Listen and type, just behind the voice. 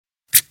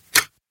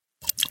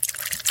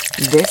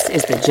This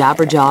is the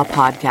Jabberjaw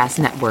Podcast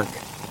Network.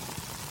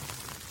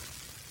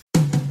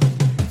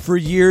 For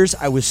years,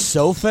 I was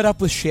so fed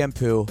up with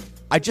shampoo,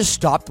 I just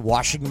stopped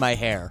washing my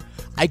hair.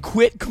 I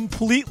quit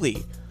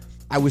completely.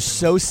 I was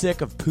so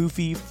sick of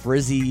poofy,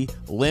 frizzy,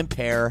 limp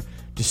hair,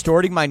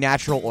 distorting my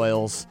natural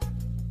oils.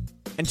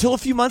 Until a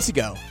few months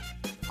ago,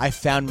 I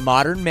found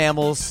Modern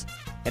Mammals,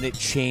 and it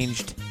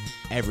changed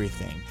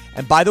everything.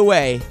 And by the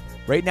way,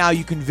 right now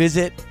you can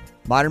visit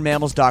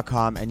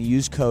modernmammals.com and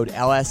use code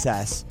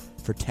LSS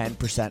for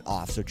 10%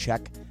 off. So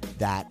check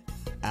that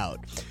out.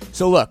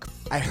 So look,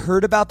 I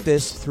heard about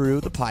this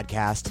through the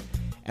podcast,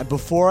 and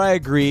before I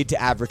agreed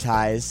to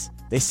advertise,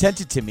 they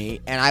sent it to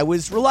me, and I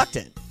was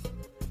reluctant.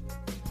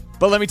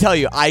 But let me tell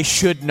you, I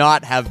should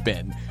not have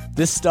been.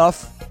 This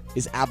stuff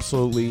is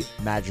absolutely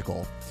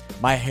magical.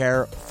 My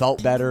hair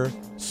felt better,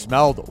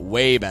 smelled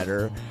way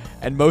better,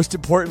 and most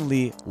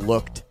importantly,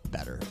 looked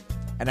better.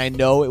 And I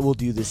know it will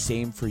do the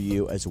same for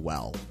you as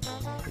well.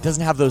 It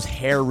doesn't have those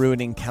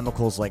hair-ruining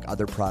chemicals like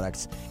other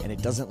products, and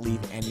it doesn't leave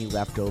any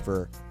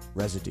leftover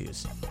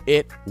residues.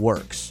 It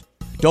works.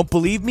 Don't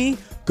believe me?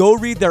 Go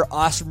read their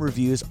awesome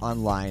reviews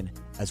online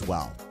as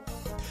well.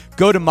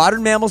 Go to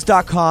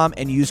modernmammals.com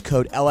and use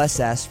code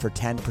LSS for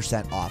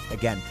 10% off.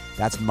 Again,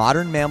 that's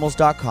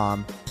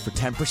modernmammals.com for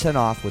 10%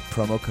 off with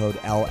promo code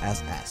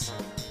LSS.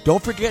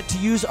 Don't forget to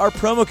use our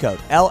promo code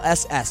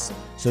LSS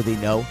so they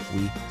know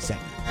we sent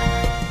you.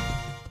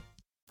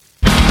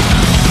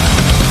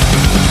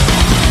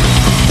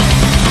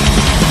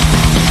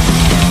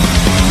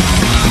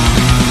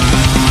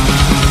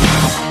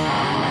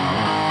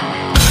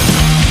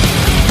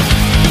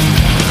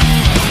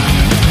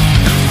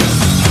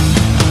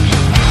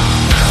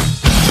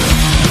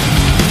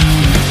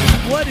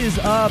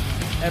 Up,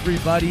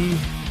 everybody.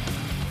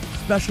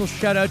 Special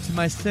shout out to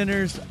my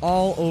sinners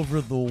all over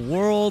the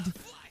world.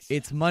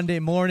 It's Monday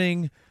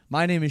morning.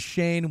 My name is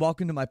Shane.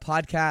 Welcome to my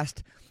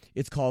podcast.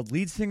 It's called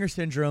Lead Singer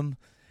Syndrome,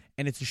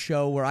 and it's a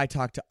show where I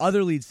talk to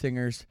other lead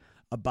singers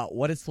about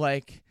what it's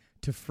like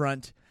to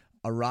front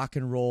a rock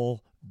and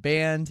roll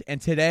band.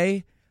 And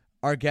today,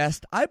 our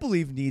guest, I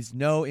believe, needs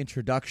no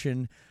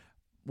introduction.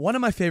 One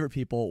of my favorite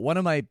people, one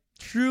of my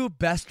true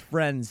best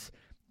friends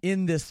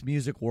in this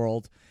music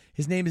world.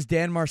 His name is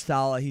Dan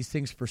Marsala. He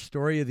sings for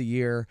Story of the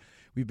Year.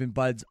 We've been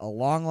buds a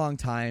long, long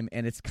time,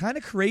 and it's kind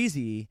of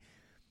crazy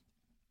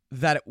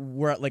that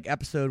we're at like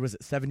episode, was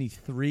it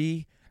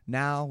 73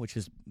 now, which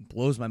is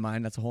blows my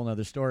mind. That's a whole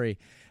nother story,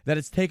 that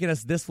it's taken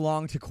us this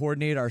long to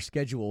coordinate our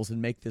schedules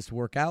and make this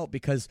work out,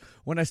 because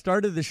when I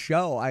started the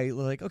show, I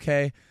was like,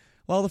 okay,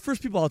 well, the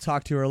first people I'll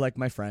talk to are like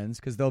my friends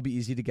because they'll be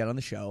easy to get on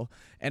the show,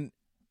 and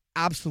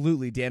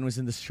absolutely, Dan was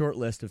in the short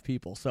list of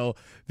people. So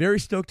very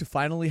stoked to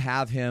finally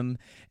have him.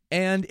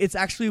 And it's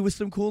actually with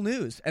some cool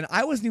news. And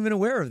I wasn't even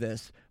aware of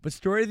this. But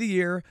Story of the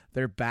Year,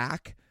 they're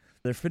back.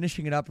 They're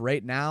finishing it up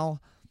right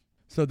now.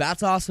 So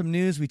that's awesome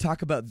news. We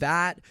talk about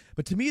that.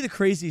 But to me, the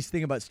craziest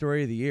thing about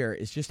Story of the Year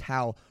is just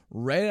how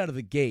right out of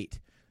the gate,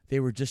 they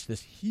were just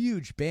this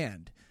huge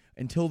band.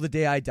 Until the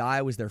Day I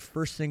Die was their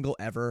first single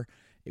ever.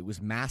 It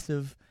was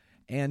massive.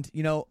 And,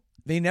 you know,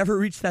 they never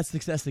reached that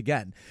success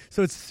again.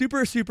 So it's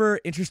super, super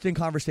interesting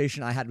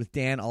conversation I had with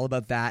Dan all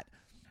about that.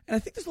 And I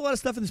think there's a lot of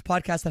stuff in this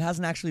podcast that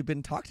hasn't actually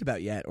been talked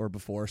about yet or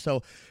before.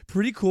 So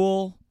pretty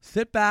cool.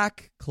 Sit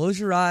back, close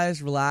your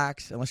eyes,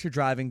 relax. Unless you're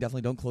driving,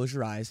 definitely don't close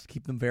your eyes.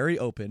 Keep them very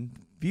open.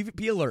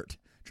 Be alert.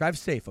 Drive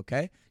safe,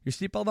 okay? Your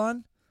seatbelt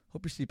on?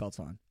 Hope your seatbelt's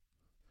on.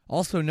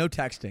 Also, no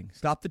texting.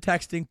 Stop the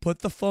texting. Put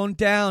the phone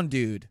down,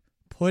 dude.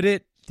 Put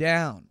it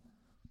down.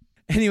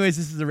 Anyways,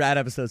 this is a rad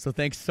episode, so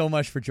thanks so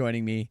much for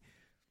joining me.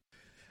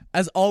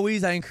 As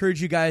always, I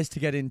encourage you guys to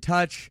get in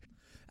touch.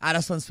 Add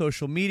us on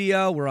social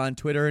media. We're on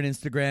Twitter and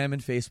Instagram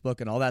and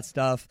Facebook and all that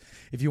stuff.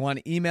 If you want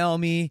to email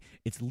me,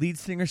 it's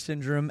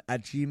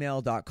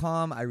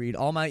leadsingersyndrome@gmail.com. I read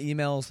all my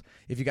emails.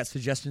 If you got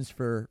suggestions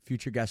for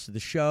future guests of the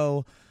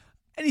show,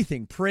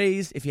 anything,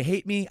 praise. If you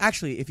hate me,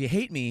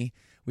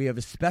 we have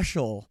a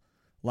special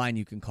line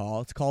you can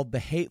call. It's called the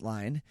Hate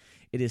Line.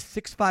 It is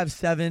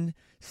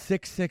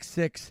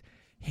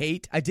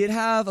 657-666-HATE. I did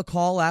have a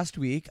call last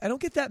week. I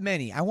don't get that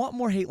many. I want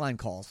more Hate Line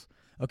calls.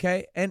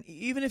 Okay, and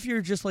even if you're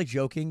just like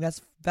joking,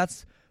 that's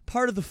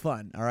part of the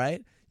fun, all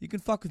right? You can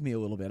fuck with me a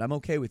little bit. I'm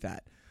okay with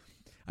that.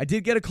 I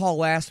did get a call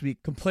last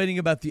week complaining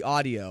about the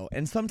audio,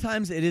 and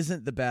sometimes it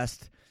isn't the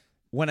best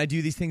when I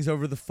do these things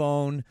over the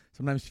phone.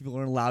 Sometimes people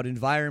are in loud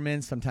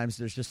environments. Sometimes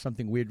there's just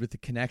something weird with the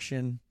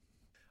connection.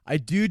 I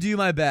do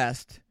my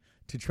best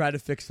to try to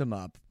fix them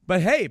up.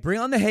 But hey, bring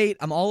on the hate.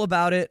 I'm all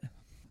about it.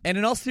 And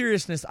in all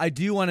seriousness, I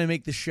do want to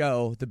make the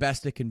show the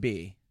best it can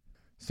be.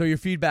 So your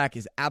feedback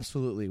is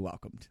absolutely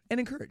welcomed and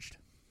encouraged.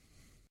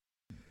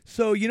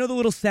 So you know the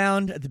little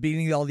sound at the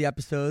beginning of all the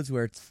episodes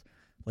where it's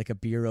like a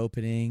beer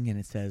opening and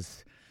it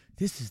says,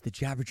 "This is the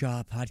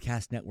Jabberjaw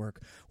Podcast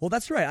Network." Well,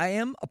 that's right. I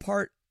am a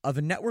part of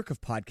a network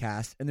of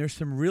podcasts, and there's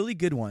some really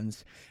good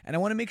ones. And I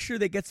want to make sure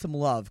they get some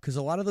love because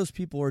a lot of those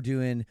people are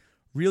doing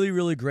Really,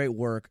 really great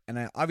work.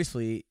 And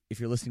obviously, if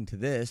you're listening to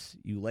this,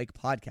 you like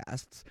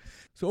podcasts.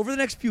 So over the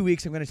next few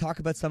weeks, I'm going to talk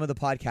about some of the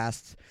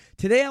podcasts.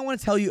 Today, I want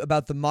to tell you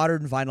about the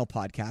Modern Vinyl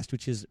podcast,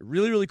 which is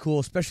really, really cool,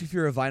 especially if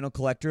you're a vinyl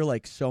collector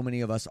like so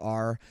many of us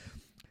are.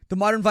 The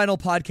Modern Vinyl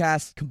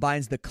podcast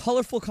combines the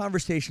colorful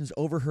conversations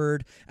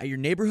overheard at your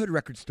neighborhood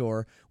record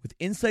store with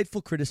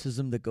insightful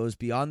criticism that goes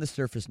beyond the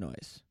surface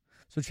noise.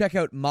 So check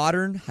out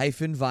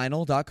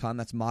modern-vinyl.com.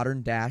 That's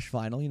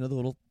modern-vinyl, the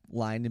little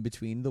line in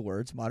between the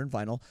words,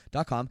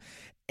 modernvinyl.com.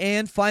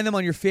 And find them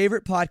on your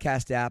favorite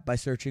podcast app by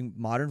searching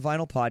Modern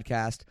Vinyl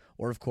Podcast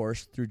or, of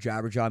course, through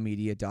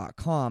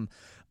jabberjawmedia.com.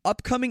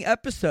 Upcoming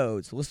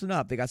episodes, listen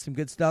up. They got some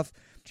good stuff.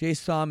 Jay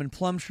Som and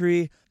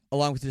Plumtree,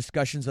 along with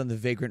discussions on the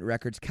Vagrant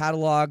Records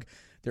catalog,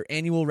 their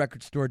annual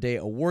Record Store Day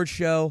award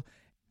show,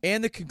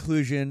 and the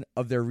conclusion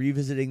of their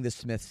Revisiting the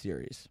Smiths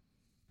series.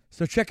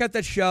 So check out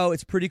that show.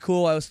 It's pretty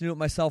cool. I listen to it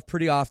myself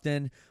pretty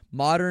often.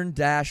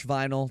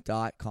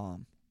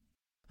 Modern-vinyl.com.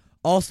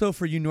 Also,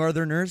 for you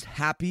Northerners,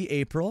 happy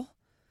April.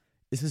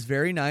 This is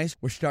very nice.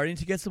 We're starting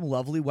to get some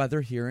lovely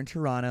weather here in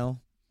Toronto.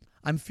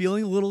 I'm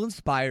feeling a little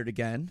inspired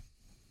again.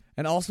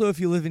 And also, if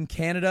you live in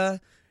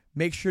Canada,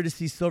 make sure to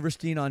see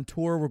Silverstein on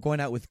tour. We're going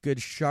out with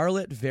Good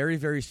Charlotte very,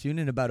 very soon,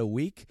 in about a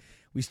week.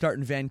 We start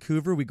in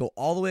Vancouver. We go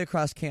all the way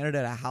across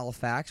Canada to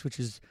Halifax, which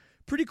is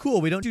pretty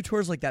cool. We don't do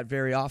tours like that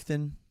very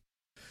often.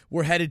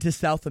 We're headed to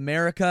South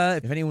America,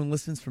 if anyone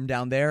listens from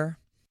down there.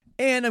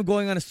 And I'm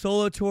going on a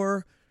solo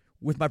tour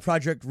with my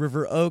project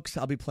River Oaks.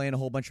 I'll be playing a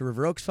whole bunch of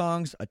River Oaks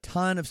songs, a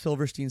ton of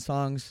Silverstein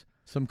songs,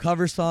 some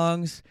cover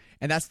songs,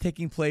 and that's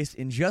taking place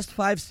in just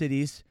 5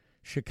 cities: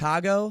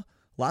 Chicago,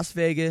 Las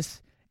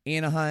Vegas,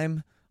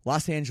 Anaheim,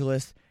 Los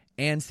Angeles,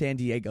 and San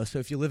Diego. So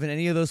if you live in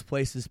any of those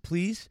places,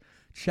 please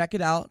check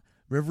it out,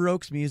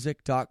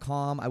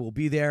 riveroaksmusic.com. I will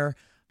be there.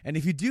 And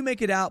if you do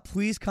make it out,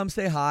 please come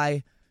say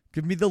hi.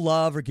 Give me the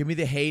love or give me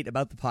the hate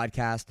about the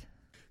podcast.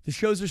 The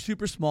shows are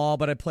super small,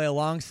 but I play a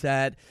long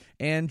set,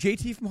 and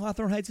JT from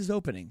Hawthorne Heights is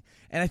opening,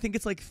 and I think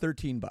it's like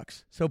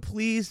 $13. So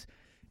please,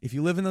 if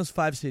you live in those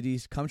 5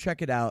 cities, come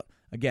check it out.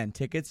 Again,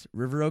 tickets,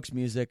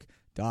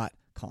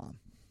 riveroaksmusic.com.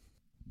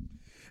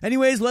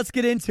 Anyways, let's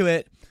get into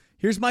it.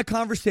 Here's my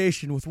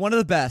conversation with one of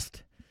the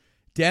best,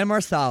 Dan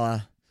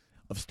Marsala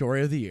of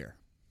Story of the Year.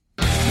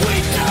 We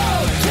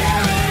don't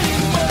care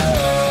anymore.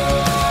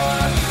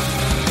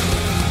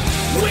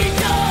 We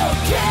don't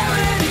care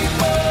anymore.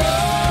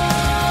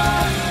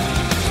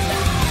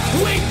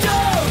 We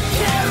don't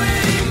care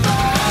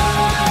anymore.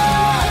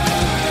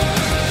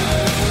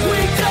 We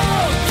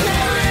don't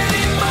care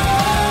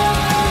anymore.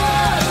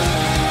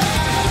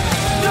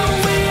 No,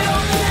 we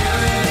don't care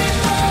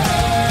anymore.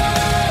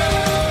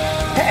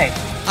 Hey,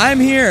 I'm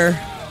here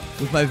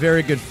with my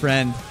very good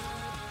friend,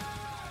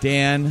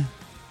 Dan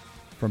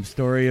from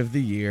Story of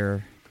the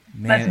Year.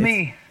 Man, That's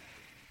me.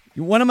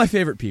 You're one of my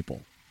favorite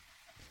people.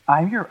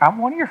 I'm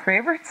one of your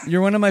favorites.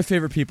 You're one of my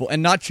favorite people,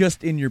 and not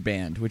just in your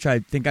band, which I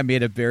think I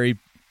made a very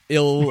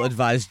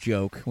ill-advised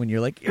joke when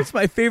you're like, "It's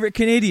my favorite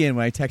Canadian,"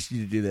 when I texted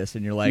you to do this,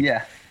 and you're like,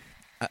 Yeah.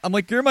 I'm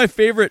like, "You're my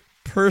favorite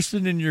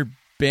person in your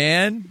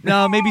band?"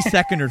 No, maybe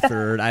second or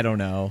third. I don't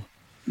know.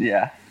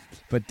 Yeah.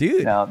 But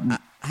dude, No,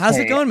 how's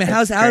it hey, going, man?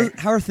 it's great.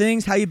 How are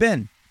things? How you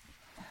been?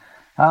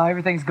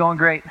 Everything's going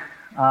great.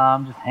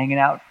 Just hanging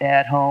out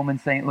at home in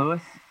St.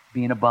 Louis,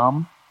 being a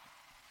bum,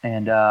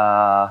 and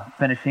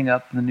finishing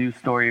up the new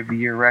Story of the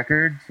Year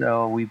record.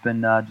 So we've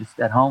been just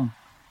at home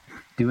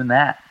doing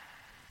that.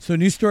 So,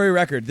 new Story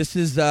record. This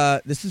is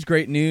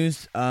great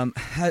news.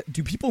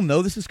 Do people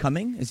know this is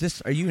coming?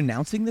 Are you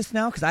announcing this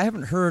now? Because I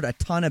haven't heard a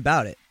ton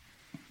about it.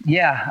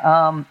 Yeah.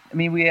 I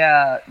mean,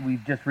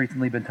 we've just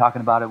recently been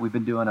talking about it. We've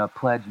been doing a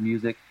Pledge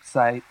Music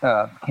site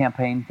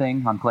campaign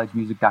thing on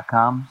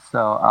pledgemusic.com.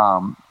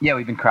 So yeah,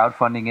 we've been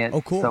crowdfunding it.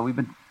 Oh, cool. So we've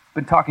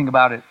been talking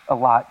about it a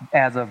lot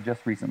as of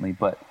just recently,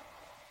 but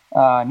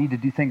I need to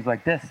do things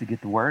like this to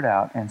get the word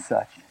out and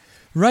such.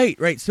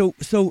 Right. So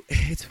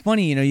it's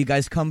funny, you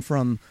guys come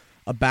from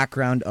a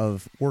background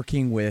of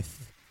working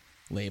with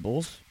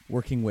labels,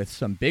 working with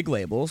some big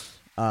labels,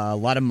 a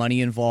lot of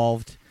money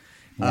involved.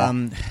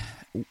 Yeah.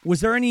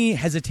 Was there any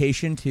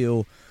hesitation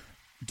to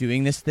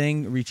doing this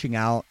thing, reaching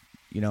out,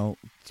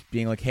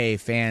 being like, "Hey,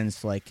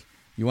 fans, like,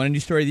 you want a new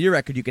Story of the Year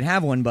record, you can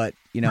have one, but,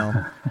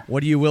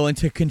 what are you willing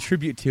to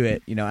contribute to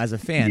it, as a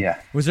fan?"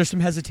 Yeah. Was there some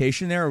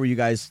hesitation there, or were you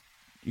guys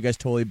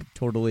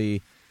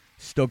totally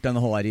stoked on the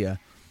whole idea?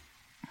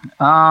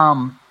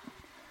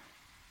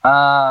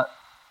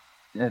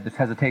 There's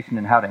hesitation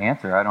in how to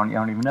answer. I don't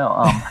even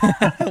know.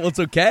 Well, it's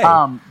okay.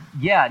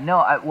 Yeah,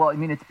 no.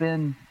 It's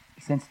been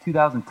since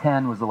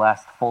 2010 was the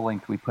last full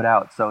length we put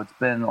out, so it's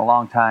been a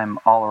long time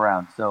all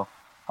around. So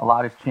a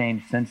lot has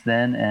changed since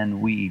then,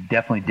 and we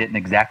definitely didn't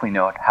exactly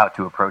know how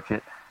to approach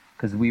it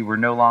because we were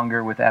no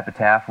longer with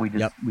Epitaph. We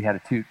had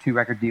a two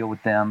record deal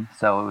with them,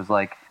 so it was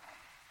like,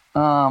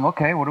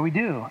 okay, what do we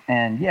do?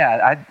 And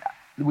yeah,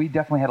 we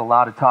definitely had a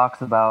lot of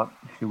talks about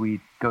should we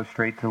go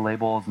straight to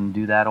labels and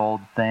do that old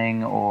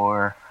thing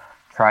or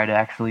try to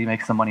actually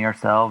make some money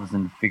ourselves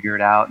and figure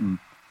it out. And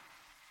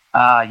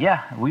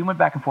yeah, we went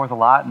back and forth a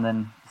lot and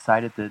then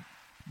decided that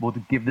we'll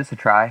give this a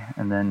try.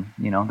 And then,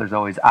 there's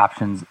always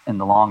options in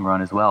the long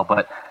run as well.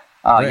 But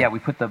Right. yeah, we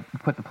put the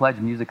Pledge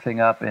Music thing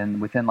up, and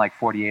within like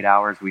 48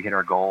 hours, we hit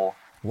our goal.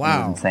 Wow. It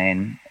was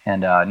insane.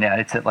 And yeah,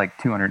 it's at like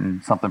 200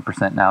 and something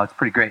 % now. It's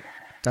pretty great.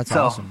 That's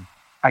So, awesome.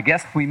 I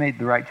guess we made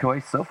the right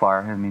choice so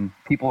far. I mean,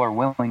 people are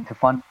willing to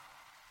fund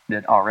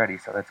it already,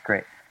 so that's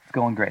great. It's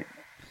going great.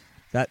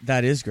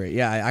 That is great.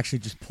 Yeah, I actually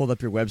just pulled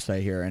up your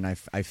website here, and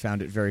I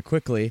found it very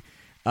quickly.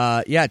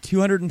 Yeah,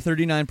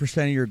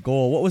 239% of your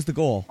goal. What was the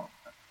goal?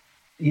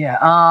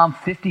 Yeah,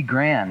 50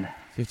 grand.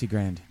 50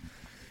 grand.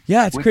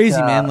 Yeah, it's Which,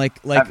 crazy, man.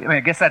 Like I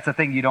guess that's the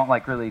thing you don't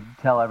like really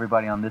tell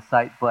everybody on this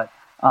site, but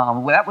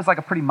that was like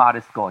a pretty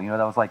modest goal.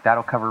 That was like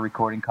that'll cover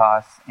recording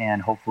costs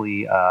and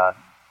hopefully a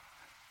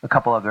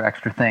couple other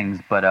extra things.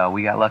 But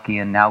we got lucky,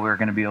 and now we're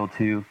going to be able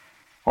to.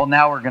 Well,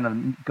 now we're going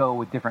to go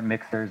with different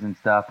mixers and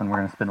stuff, and we're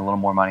going to spend a little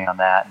more money on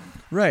that.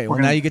 right. Well,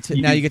 We're now gonna you get to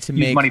use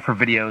make money for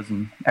videos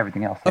and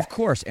everything else. Of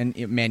course, and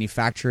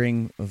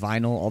manufacturing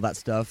vinyl, all that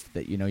stuff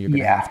that you're going to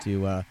Yeah. have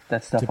to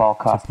That stuff to, all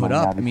to costs put money,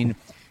 up. obviously. I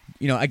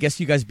mean, I guess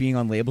you guys being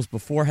on labels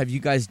before, have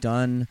you guys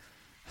done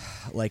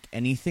like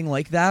anything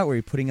like that where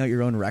you're putting out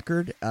your own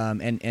record?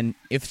 And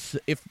if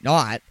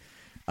not,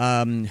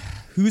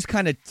 who's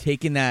kind of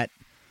taking that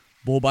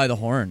bull by the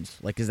horns?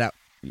 Like, is that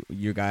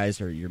you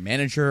guys or your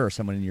manager or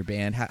someone in your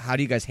band? How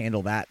do you guys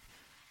handle that?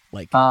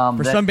 Like,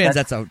 for some bands,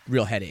 that's a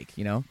real headache,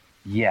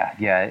 Yeah.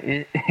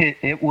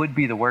 It would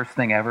be the worst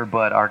thing ever,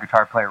 but our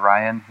guitar player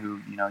Ryan, who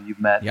you've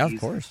met, Yeah, of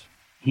course.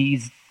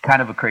 He's kind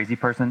of a crazy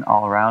person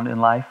all around in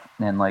life,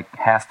 and like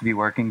has to be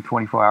working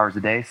 24 hours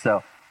a day.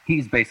 So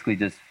he's basically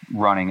just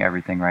running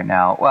everything right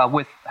now. Well,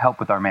 with help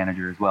with our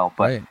manager as well,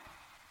 but. Right.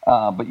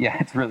 But yeah,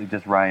 it's really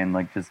just Ryan,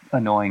 like just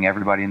annoying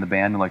everybody in the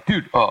band and like,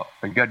 dude,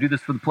 you gotta do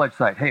this for the Pledge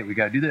site. Hey, we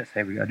gotta do this.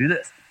 Hey, we gotta do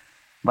this.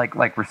 Like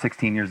we're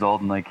 16 years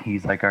old and like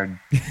he's like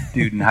our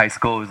dude in high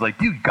school who's like,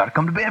 dude, you gotta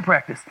come to band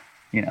practice.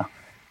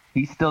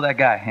 He's still that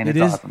guy, and it's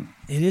awesome.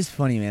 It is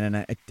funny, man,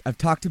 and I've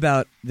talked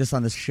about this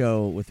on this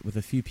show with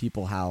a few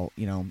people. How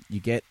you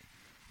get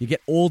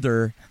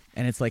older,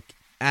 and it's like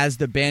as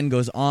the band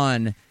goes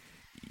on,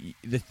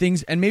 the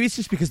things, and maybe it's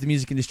just because the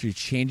music industry is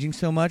changing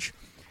so much.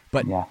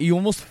 But Yeah. you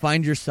almost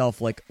find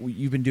yourself like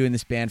you've been doing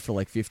this band for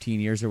like 15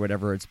 years or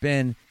whatever it's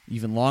been,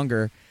 even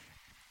longer,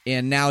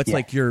 and now it's Yeah.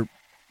 like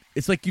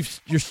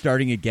you're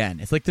starting again.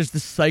 It's like there's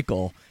this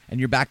cycle, and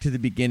you're back to the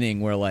beginning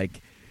where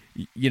like,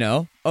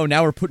 now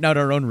we're putting out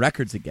our own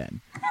records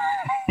again,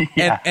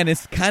 Yeah. and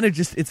it's kind of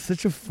just it's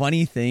such a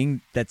funny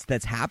thing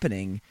that's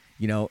happening,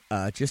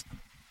 just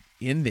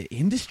in the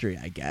industry,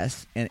 I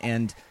guess,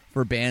 and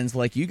for bands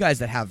like you guys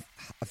that have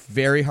a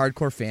very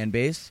hardcore fan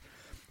base.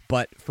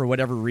 But for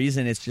whatever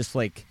reason, it's just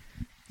like,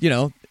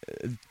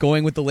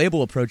 going with the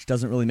label approach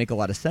doesn't really make a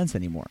lot of sense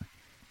anymore.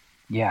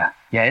 Yeah,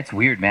 it's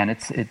weird, man.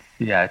 It's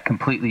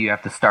completely. You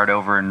have to start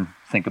over and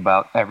think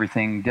about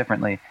everything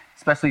differently,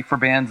 especially for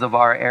bands of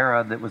our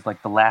era. That was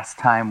like the last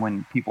time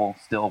when people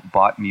still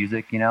bought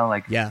music.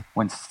 Like Yeah.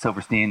 when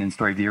Silverstein and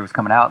Story of the Year was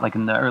coming out, like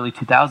in the early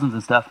 2000s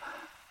and stuff.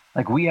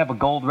 Like we have a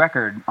gold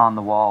record on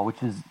the wall,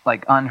 which is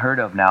like unheard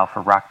of now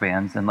for rock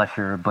bands, unless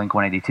you're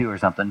Blink-182 or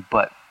something.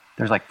 But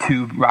there's like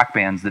 2 rock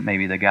bands that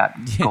maybe they got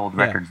gold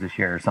Yeah. records this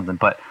year or something.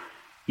 But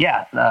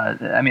yeah,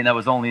 I mean that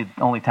was only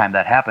time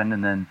that happened,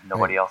 and then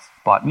nobody else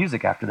bought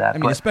music after that. I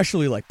mean, But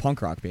especially like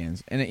punk rock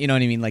bands, and you know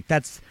what I mean. Like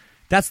that's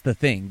the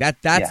thing.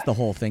 That's Yeah. the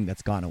whole thing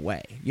that's gone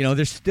away.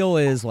 There still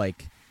is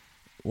like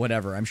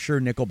whatever. I'm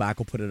sure Nickelback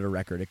will put it a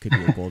record. It could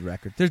be a gold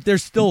record.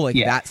 There's still like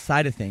Yeah. that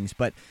side of things,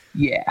 but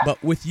yeah,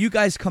 But with you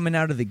guys coming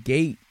out of the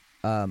gate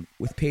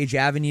with Page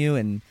Avenue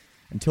and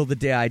Until the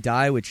Day I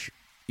Die, which,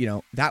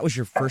 that was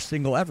your first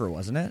single ever,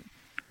 wasn't it?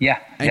 yeah,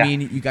 I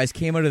mean, you guys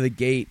came out of the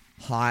gate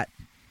hot.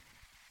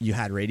 You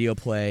had radio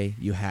play.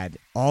 You had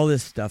all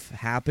this stuff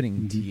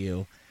happening to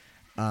you.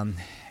 And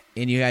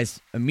you guys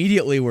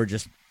immediately were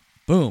just,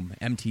 boom,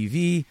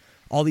 MTV.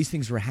 All these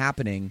things were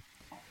happening.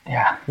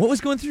 yeah. What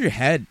was going through your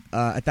head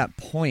at that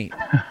point?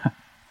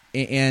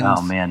 And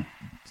Oh man,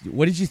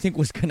 what did you think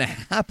was going to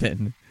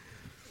happen?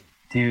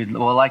 dude.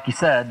 Well, like you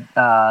said,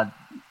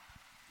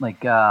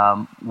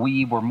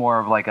 we were more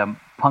of like a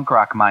punk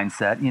rock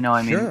mindset.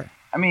 Sure.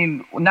 I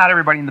mean, not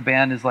everybody in the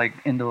band is like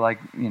into like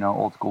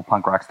old school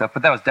punk rock stuff,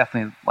 but that was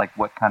definitely like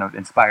what kind of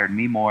inspired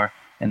me more,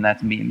 and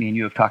that's me and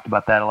you have talked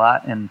about that a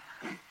lot. And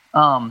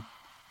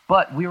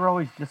but we were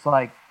always just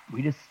like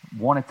we just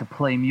wanted to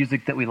play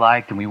music that we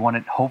liked, and we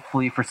wanted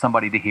hopefully for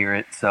somebody to hear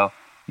it. So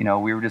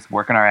we were just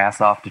working our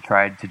ass off to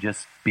try to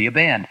just be a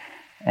band,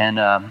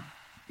 and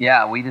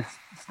yeah, we just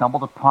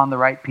stumbled upon the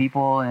right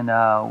people,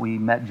 and we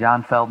met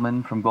John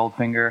Feldman from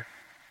Goldfinger.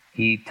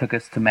 He took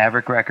us to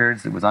Maverick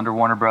Records. It was under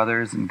Warner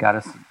Brothers, and got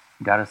us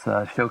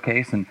a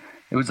showcase. And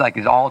it was like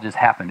it all just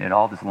happened. It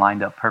all just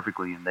lined up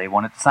perfectly, and they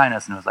wanted to sign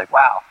us. And it was like,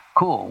 wow,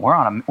 cool. We're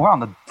on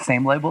the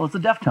same label as the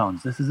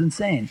Deftones. This is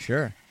insane.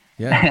 Sure.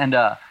 Yeah. And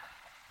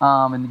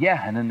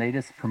then they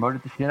just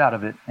promoted the shit out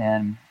of it.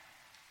 And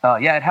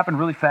yeah, it happened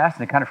really fast,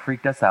 and it kind of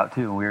freaked us out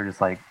too. And we were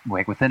just like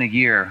within a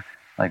year,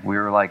 like we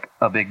were like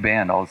a big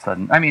band all of a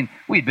sudden. I mean,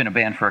 we'd been a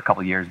band for a couple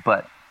of years,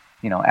 but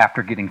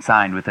after getting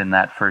signed within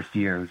that first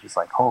year, it was just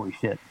like, holy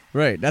shit.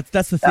 Right.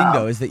 That's the thing,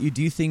 though, is that you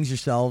do things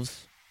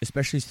yourselves,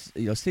 especially,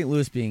 St.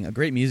 Louis being a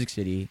great music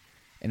city,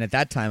 and at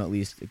that time, at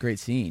least, a great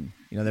scene.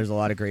 There's a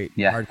lot of great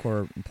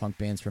hardcore and punk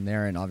bands from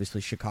there, and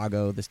obviously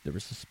Chicago, there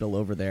was a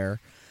spillover there,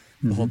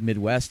 the whole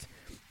Midwest.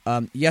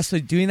 So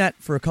doing that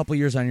for a couple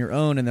years on your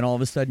own, and then all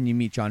of a sudden you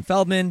meet John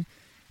Feldmann,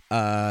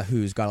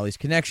 who's got all these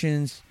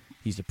connections.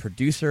 He's a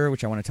producer,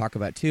 which I want to talk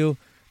about too.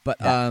 But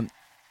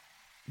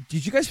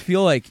did you guys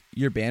feel like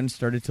your band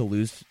started to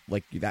lose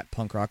like that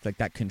punk rock, like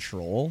that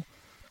control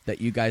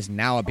that you guys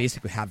now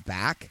basically have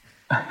back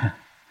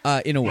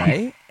in a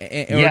way?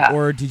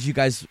 Or did you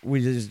guys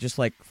just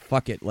like,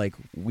 fuck it, like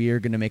we're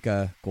going to make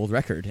a gold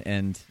record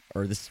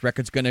or this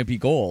record's going to be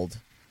gold?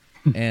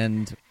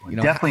 And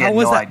definitely how had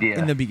was no that idea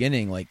in the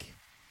beginning? Like,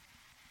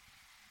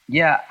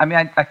 yeah, I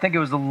mean, I think it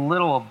was a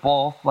little of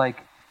both.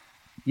 Like,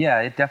 yeah,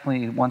 it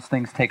definitely, once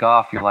things take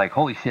off, you're like,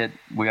 holy shit,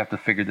 we have to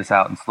figure this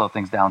out and slow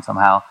things down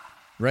somehow.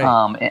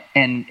 right?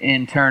 And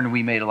in turn,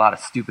 we made a lot of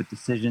stupid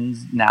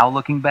decisions. Now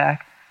looking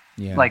back,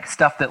 like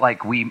stuff that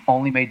like we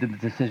only made the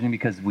decision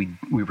because we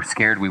were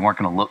scared we weren't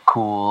going to look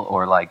cool,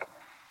 or like,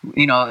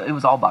 it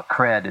was all about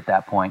cred at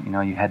that point.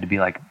 You had to be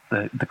like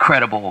the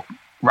credible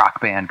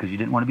rock band because you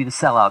didn't want to be the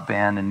sellout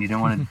band and you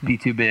didn't want to be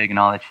too big and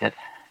all that shit.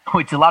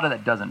 Which a lot of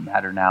that doesn't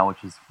matter now,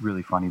 which is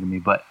really funny to me.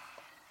 But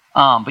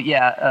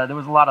yeah, there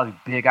was a lot of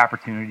big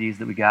opportunities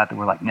that we got that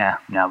were like, nah,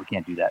 we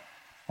can't do that.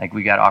 Like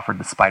we got offered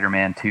the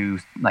Spider-Man 2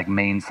 like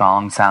main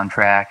song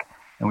soundtrack,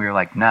 and we were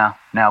like, nah,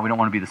 we don't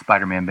want to be the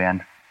Spider-Man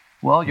band.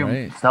 Well,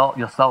 you'll sell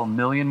 1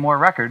 million more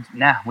records.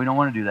 Nah, we don't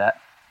want to do that.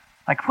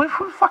 Like who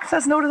the fuck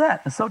says no to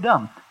that? It's so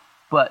dumb.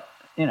 But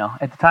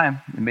at the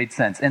time, it made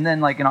sense. And then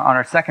like on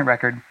our second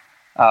record,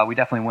 we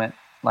definitely went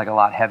like a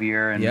lot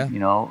heavier and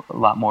a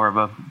lot more of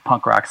a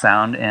punk rock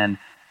sound, and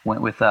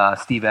went with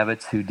Steve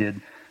Evans, who did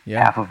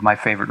half of my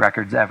favorite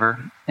records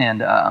ever.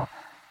 And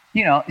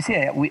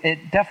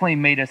it definitely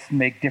made us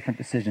make different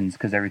decisions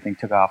because everything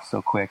took off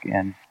so quick.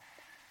 And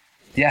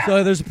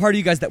so there's a part of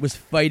you guys that was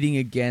fighting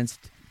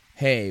against,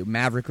 hey,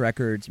 Maverick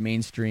Records,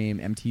 mainstream,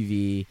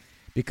 MTV,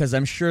 because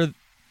I'm sure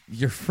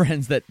your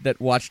friends that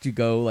watched you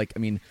go, like, I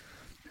mean,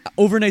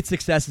 overnight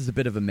success is a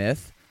bit of a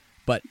myth.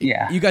 But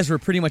you guys were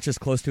pretty much as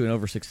close to an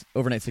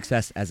overnight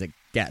success as it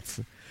gets.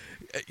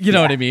 You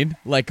know what I mean?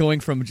 Like going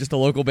from just a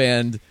local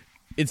band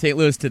in St.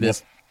 Louis to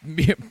this,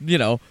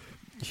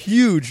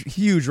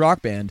 huge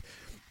rock band.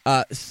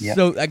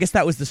 So I guess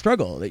that was the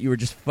struggle, that you were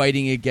just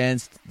fighting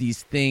against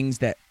these things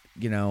that,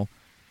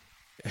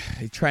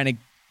 trying to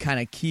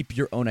kind of keep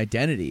your own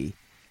identity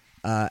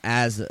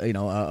as,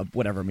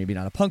 whatever, maybe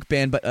not a punk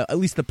band, but at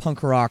least the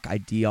punk rock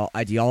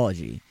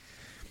ideology.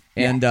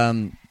 And,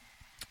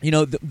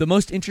 the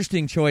most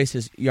interesting choice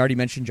is, you already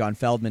mentioned John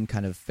Feldmann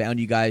kind of found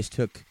you guys,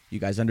 took you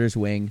guys under his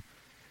wing,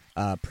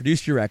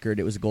 produced your record.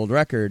 It was a gold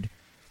record.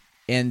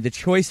 And the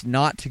choice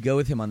not to go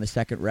with him on the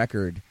second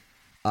record,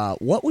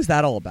 what was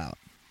that all about?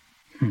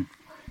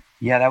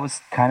 Yeah, that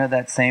was kind of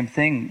that same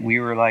thing. It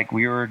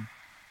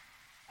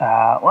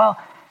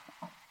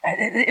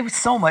was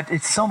so much.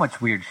 It's so much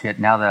weird shit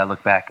now that I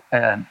look back.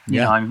 I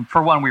mean,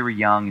 for one, we were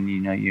young and,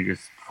 you're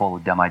just full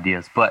of dumb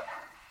ideas. But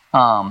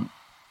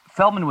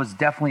Feldmann was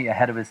definitely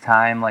ahead of his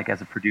time, like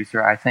as a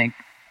producer, I think.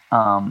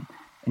 And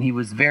he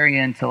was very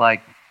into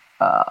like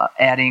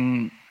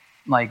adding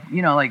like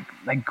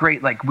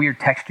great like weird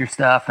texture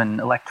stuff and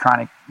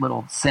electronic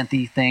little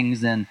synthy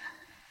things and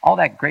all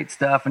that great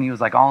stuff. And he was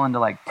like all into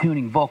like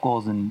tuning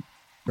vocals and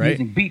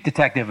using Beat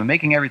Detective and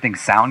making everything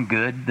sound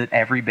good that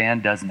every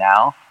band does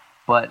now.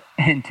 But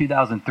in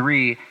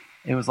 2003,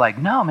 it was like,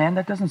 no, man,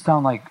 that doesn't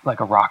sound like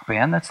a rock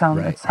band. That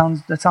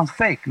sounds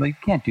fake. Like, you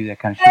can't do that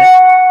kind of shit.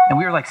 And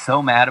we were like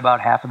so mad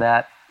about half of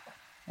that.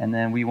 And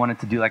then we wanted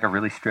to do like a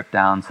really stripped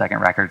down second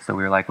record. So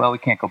we were like, well, we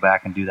can't go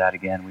back and do that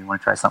again. We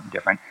want to try something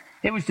different.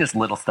 It was just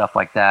little stuff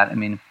like that. I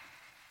mean,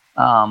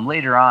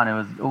 later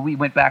on, we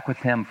went back with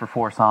him for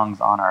 4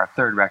 songs on our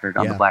third record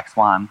on the Black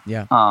Swan.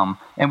 Yeah.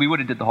 And we would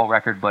have did the whole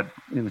record, but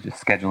it was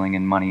just scheduling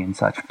and money and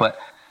such. But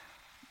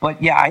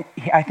yeah,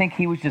 I think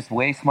he was just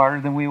way smarter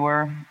than we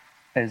were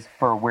as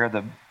for where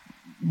the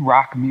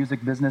rock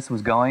music business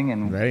was going,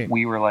 and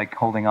we were like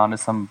holding on to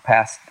some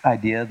past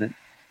idea that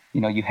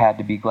you had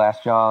to be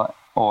Glassjaw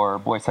or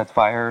Boy Sets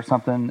Fire or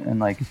something, and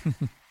like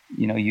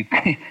you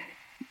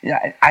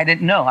I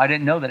didn't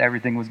know that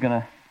everything was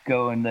gonna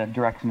go in the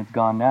direction it's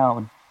gone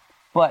now.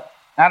 But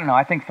I don't know,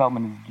 I think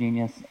Feldmann is a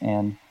genius,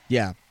 and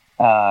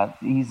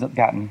he's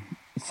gotten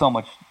so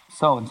much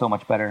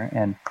better,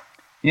 and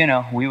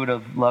we would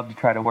have loved to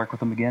try to work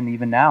with him again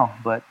even now,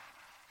 but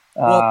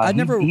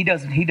he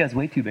does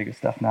way too big of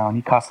stuff now, and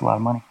he costs a lot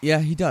of money. Yeah,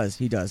 he does.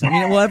 I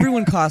mean,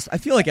 I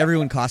feel like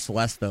everyone costs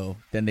less though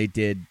than they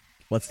did,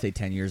 let's say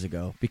 10 years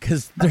ago,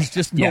 because there's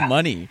just no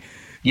money.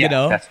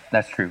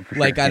 That's true. For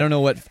like, sure.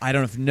 I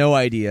have no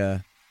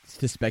idea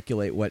to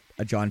speculate what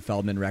a John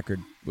Feldmann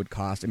record would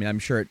cost. I mean, I'm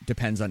sure it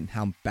depends on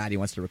how bad he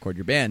wants to record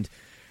your band.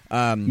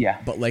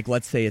 But like,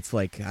 let's say it's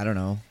like, I don't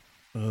know,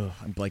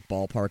 I'm like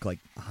ballpark like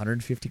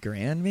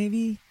 $150,000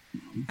 maybe.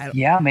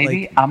 Yeah,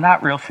 maybe. like- I'm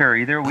not real sure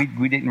either. We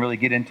didn't really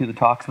get into the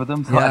talks with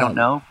him, so I don't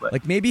know. But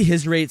Like maybe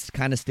his rates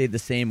kind of stayed the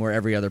same where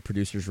every other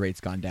producer's rates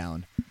gone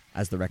down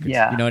as the records.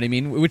 Yeah. You know what I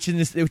mean? Which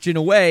in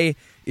a way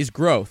is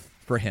growth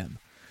for him.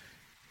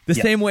 The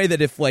Yes. same way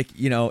that if like,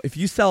 you know, if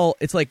you sell,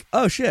 it's like,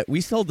 oh shit,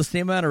 we sold the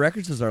same amount of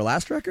records as our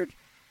last record.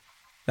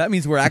 That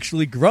means we're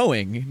actually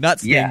growing, not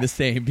staying Yeah. the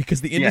same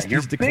because the yeah, industry's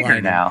you're declining.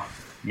 bigger now.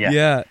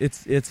 Yeah.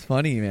 It's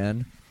funny,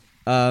 man.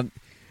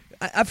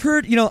 I've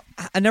heard, you know,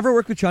 I never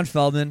worked with John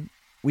Feldman.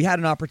 We had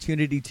an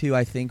opportunity to,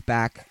 I think,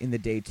 back in the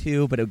day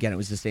too, but again, it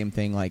was the same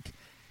thing. Like,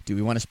 do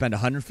we want to spend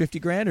 150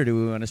 grand or do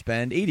we want to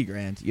spend 80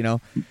 grand? You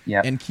know,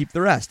 Yep. and keep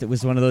the rest. It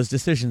was one of those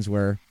decisions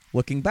where,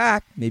 looking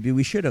back, maybe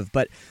we should have.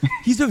 But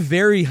he's a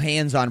very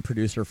hands-on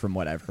producer, from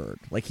what I've heard.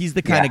 Like, he's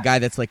the kind Yeah. of guy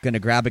that's like going to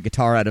grab a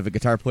guitar out of a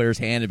guitar player's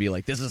hand and be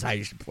like, "This is how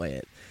you should play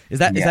it." Is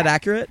that Yeah.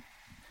 accurate?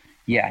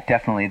 Yeah,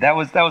 definitely. That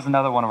was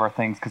another one of our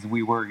things because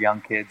we were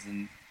young kids,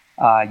 and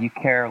you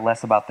care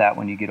less about that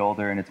when you get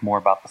older, and it's more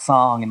about the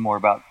song and more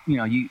about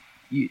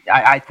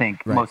I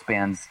think Right. most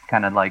bands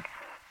kind of like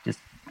just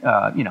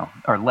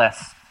are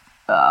less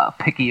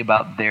picky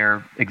about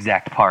their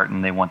exact part,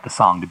 and they want the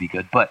song to be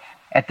good. But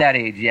at that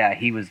age, yeah,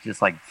 he was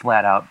just like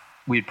flat out.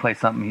 We'd play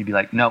something, he'd be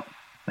like, "Nope,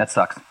 that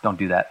sucks. Don't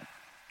do that."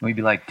 And we'd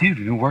be like, "Dude,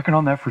 we've been working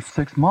on that for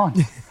 6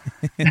 months."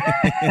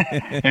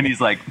 And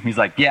he's like,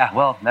 "Yeah,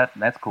 well,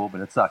 that's cool,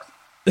 but it sucks."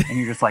 And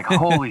you're just like,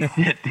 "Holy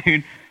shit,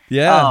 dude!"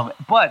 Yeah.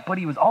 But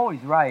he was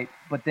always right.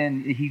 But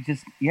then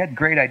he had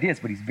great ideas,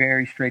 but he's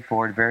very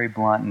straightforward, very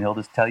blunt, and he'll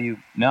just tell you,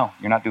 "No,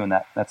 you're not doing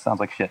that. That sounds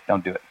like shit.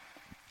 Don't do it."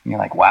 And you're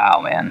like, "Wow,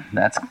 man,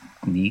 that's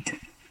neat."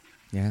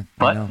 Yeah.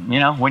 But I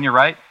know. when you're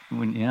right,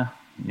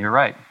 you're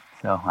right.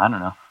 So I don't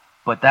know.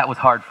 But that was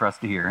hard for us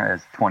to hear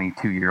as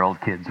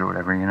 22-year-old kids or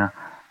whatever, you know.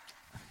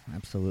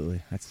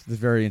 Absolutely. That's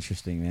very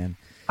interesting, man.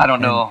 I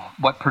don't know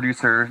what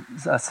producer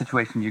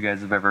situation you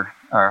guys have ever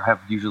or have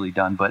usually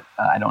done, but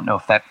I don't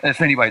know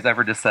if anybody's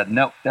ever just said,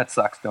 "Nope, that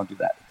sucks. Don't do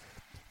that."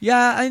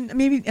 Yeah, and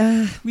maybe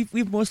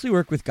we've mostly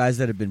worked with guys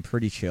that have been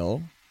pretty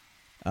chill,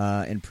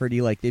 and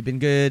pretty like they've been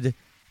good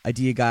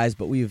idea guys.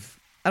 But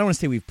I don't want to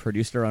say we've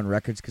produced our own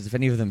records because if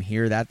any of them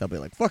hear that, they'll be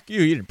like, "Fuck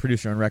you, you didn't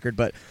produce your own record."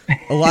 But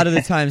a lot of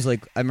the times,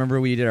 like I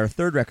remember we did our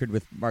third record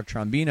with Mark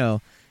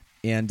Trombino,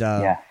 and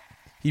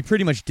he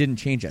pretty much didn't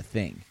change a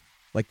thing.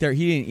 Like he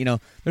didn't, you know,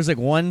 there's like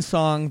one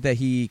song that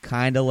he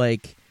kind of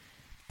like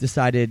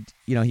decided,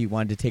 you know, he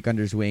wanted to take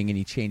under his wing, and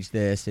he changed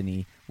this,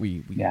 and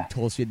we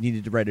told us we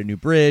needed to write a new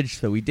bridge,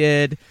 so we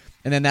did,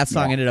 and then that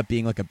song ended up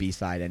being like a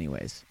B-side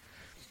anyways.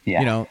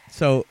 Yeah. You know,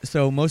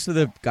 so most of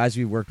the guys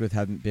we've worked with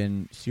haven't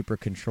been super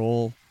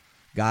control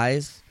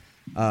guys,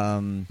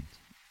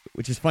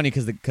 which is funny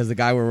because the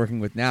guy we're working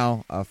with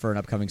now for an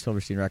upcoming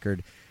Silverstein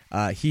record,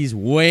 he's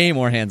way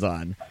more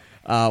hands-on,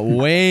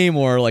 way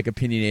more like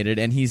opinionated,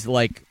 and he's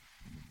like,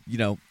 you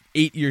know,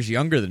 8 years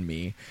younger than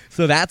me,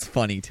 so that's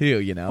funny too,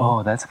 you know.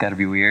 Oh, that's got to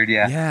be weird.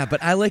 Yeah,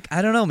 but I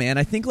don't know, man.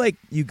 I think like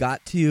you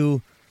got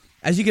to,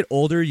 as you get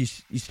older, you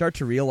start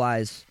to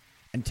realize,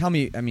 and tell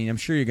me, I mean, I'm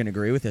sure you're going to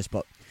agree with this,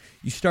 but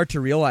you start to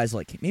realize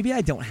like maybe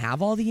I don't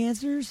have all the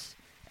answers,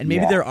 and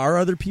maybe there are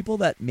other people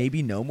that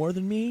maybe know more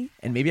than me,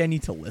 and maybe I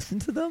need to listen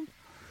to them.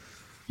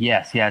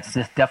 Yes, yeah, it's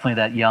just definitely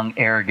that young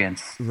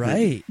arrogance.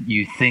 Right.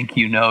 You think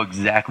you know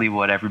exactly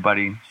what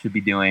everybody should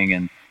be doing,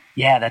 and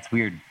yeah, that's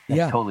weird.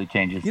 That totally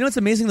changes. You know what's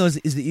amazing though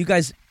is that you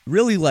guys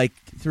really like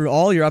through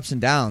all your ups and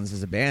downs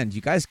as a band,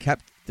 you guys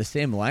kept the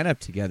same lineup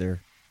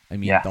together. I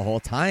mean, the whole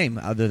time,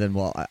 other than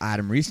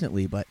Adam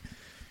recently, but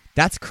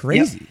that's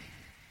crazy.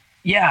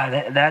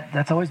 Yeah,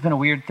 that's always been a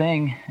weird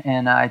thing,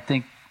 and I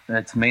think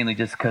it's mainly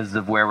just because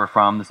of where we're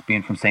from. This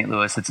being from St.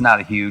 Louis, it's not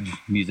a huge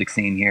music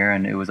scene here,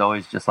 and it was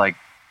always just like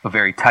a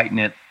very tight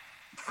knit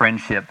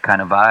friendship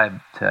kind of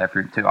vibe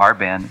to our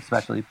band,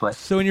 especially. But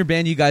so in your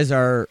band, you guys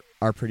are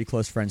pretty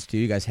close friends too.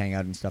 You guys hang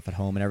out and stuff at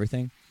home and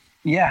everything.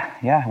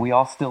 Yeah, we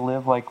all still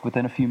live like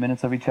within a few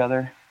minutes of each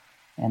other,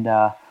 and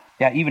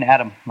even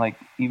Adam. Like,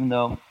 even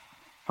though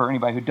for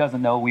anybody who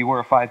doesn't know, we were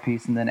a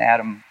 5-piece, and then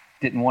Adam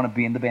didn't want to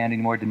be in the band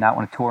anymore, did not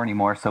want to tour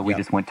anymore, so we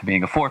just went to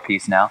being a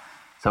 4-piece now.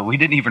 So we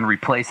didn't even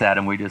replace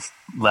Adam; we just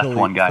left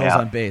one guy Phil's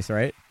out. on bass,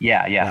 right?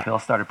 Yeah. Phil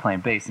started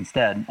playing bass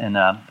instead, and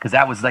because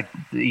that was like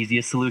the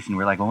easiest solution.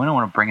 We're like, well, we don't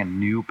want to bring a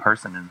new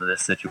person into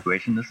this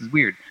situation. This is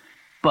weird,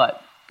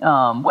 but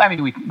I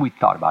mean, we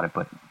thought about it,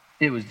 but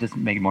it was just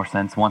making more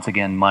sense. Once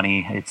again,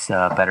 money. It's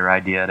a better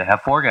idea to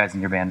have 4 guys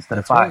in your band instead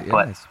of 5. Right, yeah.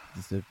 But it's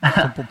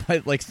a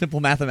simple, simple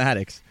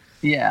mathematics.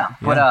 Yeah.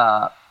 But what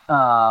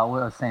I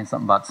was saying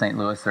something about St.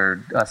 Louis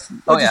or us.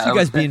 Just you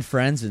guys being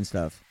friends and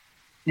stuff.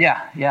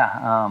 Yeah.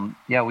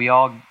 We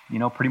all,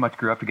 pretty much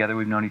grew up together.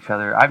 We've known each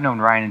other. I've known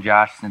Ryan and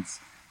Josh since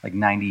like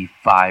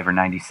 95 or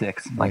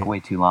 96, like way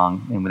too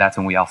long. And that's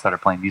when we all started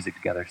playing music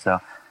together. So,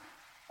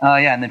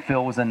 and then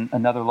Phil was in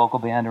another local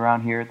band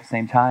around here at the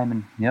same time.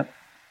 And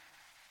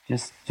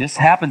just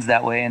happens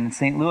that way. And in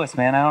St. Louis,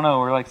 man, I don't know.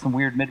 We're like some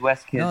weird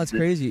Midwest kids. No, it's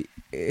crazy.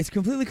 It's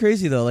completely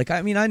crazy though. Like,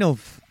 I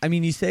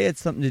mean, you say it's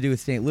something to do with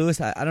St.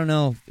 Louis. I don't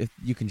know if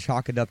you can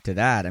chalk it up to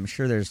that. I'm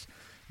sure there's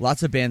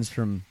lots of bands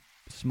from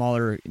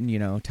smaller,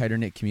 tighter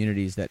knit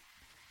communities that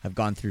have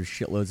gone through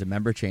shitloads of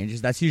member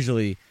changes, that's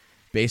usually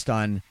based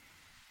on,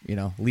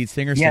 lead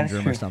singer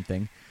syndrome or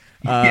something.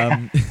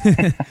 But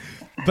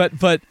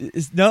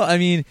no, I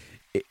mean,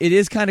 it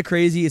is kind of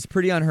crazy. It's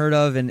pretty unheard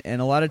of, and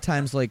a lot of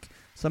times, like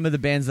some of the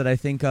bands that I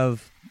think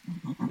of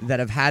that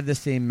have had the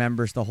same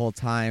members the whole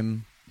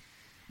time,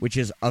 which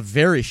is a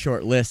very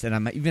short list, and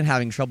I'm even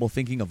having trouble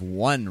thinking of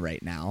one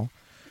right now.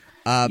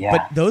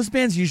 But those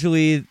bands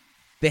usually,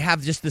 they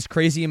have just this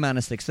crazy amount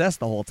of success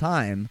the whole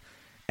time,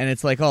 and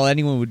it's like, oh,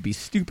 anyone would be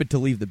stupid to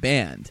leave the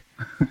band.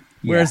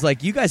 Whereas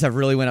like you guys have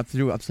really went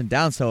through ups and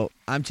downs, so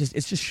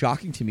it's just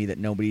shocking to me that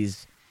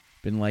nobody's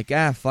been like,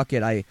 fuck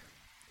it, I'm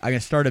gonna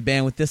start a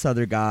band with this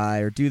other guy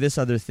or do this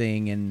other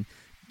thing and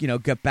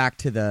get back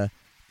to the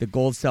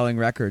gold selling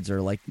records,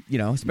 or like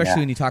especially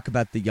when you talk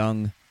about the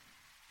young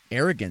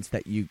arrogance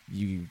that you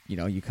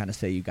kind of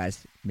say you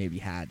guys maybe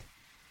had.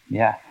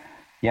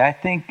 I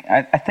think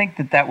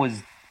that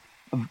was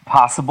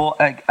possible.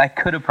 I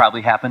could have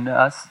probably happened to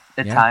us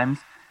at times.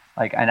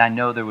 Like, and I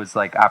know there was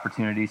like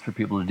opportunities for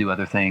people to do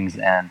other things,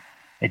 and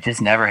it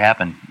just never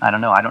happened. I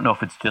don't know. I don't know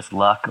if it's just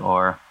luck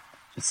or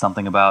just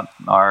something about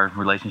our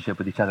relationship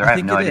with each other. I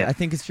have no idea. I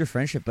think it's your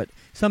friendship. But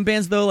some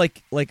bands though,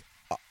 like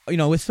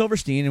with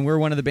Silverstein, and we're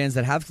one of the bands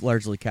that have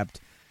largely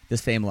kept the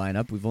same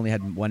lineup. We've only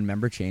had one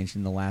member change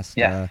in the last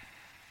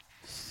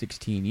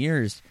 16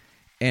 years.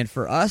 And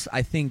for us,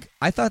 I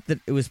thought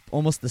that it was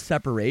almost the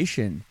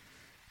separation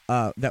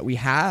that we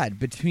had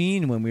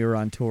between when we were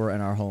on tour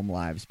and our home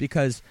lives,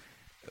 because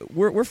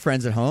we're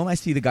friends at home. I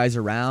see the guys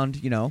around,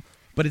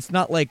 but it's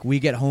not like we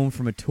get home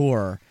from a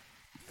tour,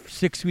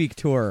 6-week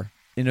tour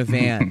in a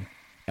van,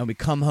 and we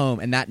come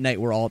home, and that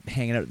night we're all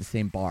hanging out at the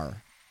same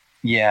bar.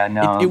 Yeah,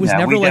 no. It was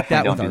never like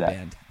that with our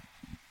band.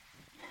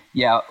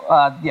 Yeah,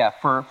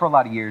 for a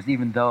lot of years,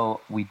 even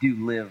though we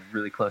do live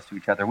really close to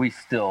each other, we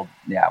still,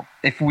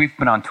 if we've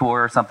been on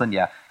tour or something,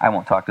 I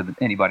won't talk to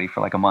anybody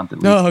for like a month at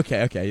least. Oh,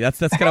 okay. That's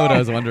kind of what I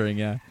was wondering,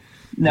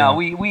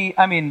 No,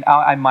 I mean,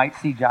 I might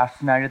see Josh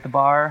tonight at the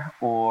bar,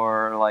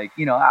 or like,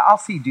 I'll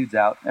see dudes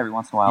out every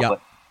once in a while,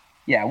 but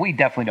we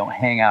definitely don't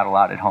hang out a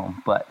lot at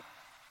home, but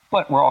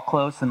we're all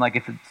close, and like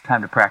if it's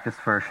time to practice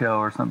for a show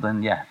or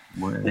something,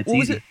 it's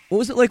easy. What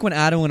was it like when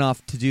Adam went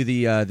off to do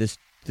the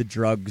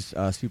Drugs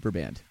super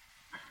band?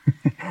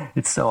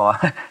 It's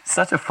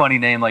such a funny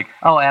name. Like,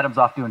 oh, Adam's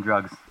off doing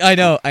drugs. I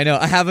know.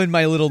 I have in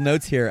my little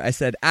notes here, I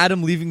said,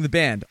 Adam leaving the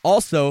band,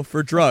 also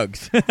for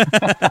drugs.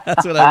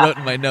 That's what I wrote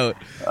in my note.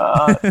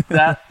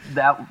 That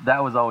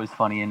was always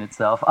funny in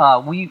itself.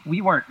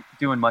 We weren't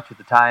doing much at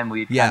the time.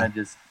 We kind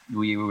of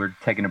we were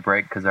taking a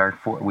break because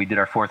we did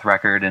our fourth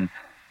record, and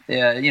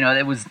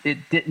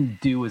it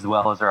didn't do as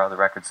well as our other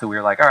records. So we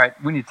were like, all right,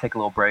 we need to take a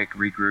little break,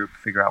 regroup,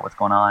 figure out what's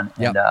going on,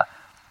 and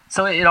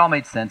so it all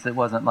made sense. It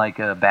wasn't like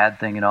a bad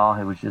thing at all.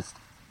 It was just,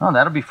 oh,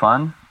 that'll be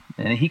fun.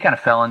 And he kind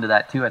of fell into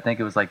that too. I think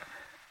it was like,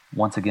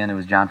 once again, it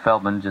was John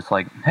Feldman just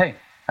like, hey,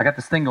 I got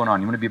this thing going on.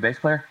 You want to be a bass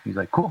player? He's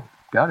like, cool,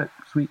 got it,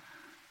 sweet.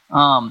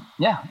 And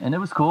it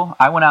was cool.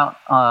 I went out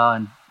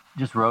and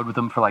just rode with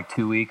them for like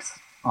 2 weeks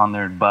on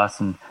their bus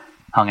and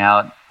hung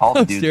out. All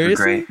the dudes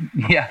were great.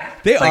 Yeah,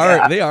 they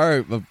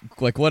are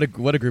like what a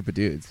group of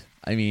dudes.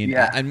 I mean,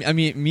 I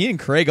mean, me and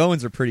Craig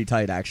Owens are pretty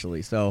tight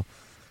actually. So,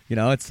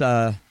 it's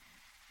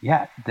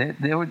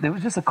there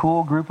was just a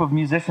cool group of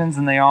musicians,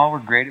 and they all were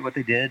great at what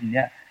they did.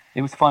 And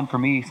it was fun for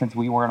me since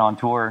we weren't on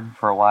tour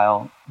for a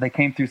while. They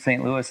came through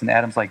St. Louis, and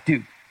Adam's like,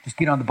 dude, just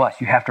get on the bus.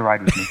 You have to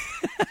ride with me.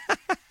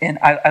 And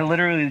I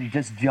literally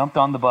just jumped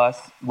on the bus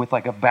with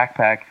like a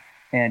backpack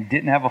and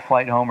didn't have a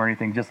flight home or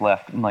anything, just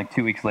left. And like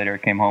 2 weeks later,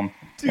 it came home.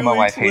 And my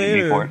wife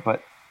hated me for it,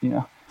 but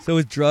So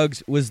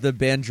was the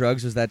band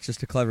Drugs, was that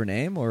just a clever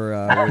name, or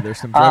were there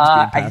some drugs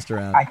being passed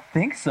around? I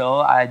think so.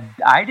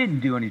 I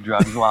didn't do any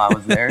drugs while I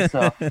was there,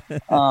 so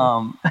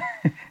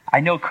I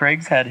know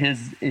Craig's had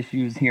his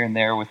issues here and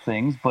there with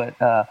things, but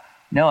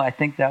no, I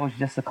think that was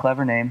just a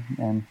clever name,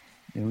 and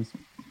it was.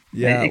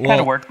 Yeah, it kind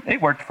of worked.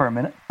 It worked for a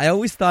minute. I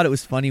always thought it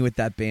was funny with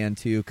that band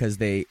too, because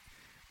they,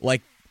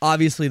 like,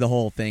 obviously the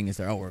whole thing is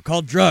we're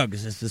called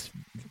Drugs. It's this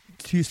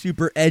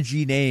super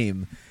edgy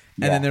name.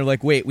 And then they're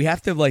like, wait, we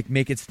have to like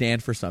make it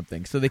stand for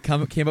something. So they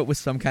came up with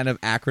some kind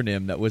of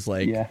acronym that was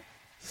like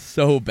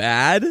so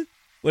bad.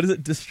 What is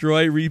it?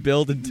 Destroy,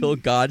 rebuild until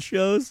God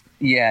shows?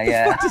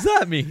 Yeah. What does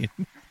that mean?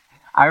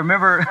 I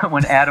remember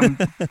when Adam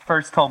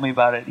first told me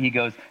about it, he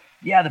goes,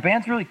 yeah, the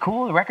band's really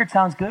cool. The record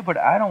sounds good, but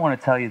I don't want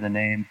to tell you the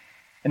name.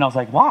 And I was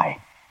like, why?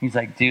 He's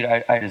like, dude,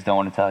 I just don't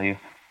want to tell you.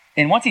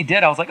 And once he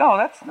did, I was like, oh,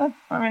 that's not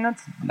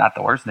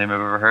the worst name I've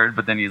ever heard.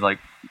 But then he's like,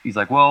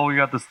 well, we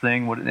got this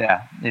thing.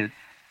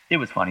 It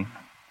was funny.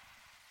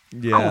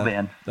 Yeah. Cool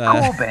band.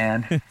 Cool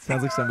band.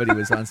 Sounds like somebody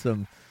was on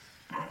some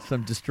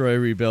Destroy,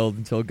 Rebuild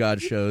Until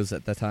God shows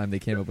at the time they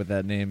came up with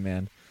that name,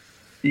 man.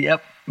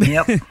 Yep.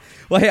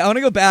 Well, hey, I want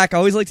to go back. I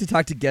always like to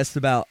talk to guests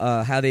about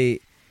how they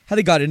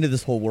got into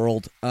this whole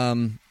world.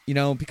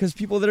 Because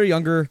people that are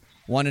younger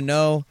want to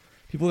know,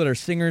 people that are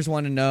singers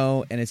want to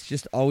know, and it's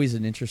just always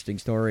an interesting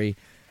story.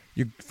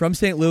 You're from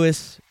St.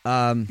 Louis.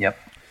 Yep.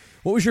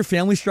 What was your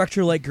family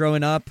structure like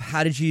growing up?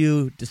 How did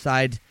you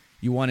decide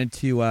you wanted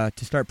to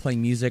start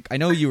playing music? I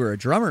know you were a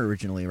drummer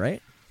originally,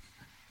 right?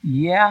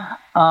 Yeah.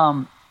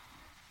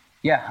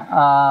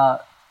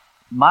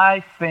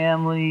 My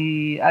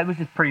family, I was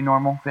just pretty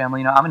normal family.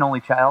 You know, I'm an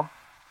only child,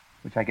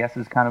 which I guess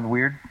is kind of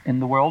weird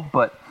in the world,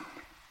 but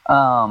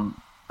my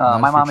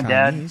mom and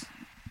dad,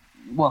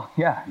 well,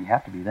 yeah, you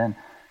have to be then.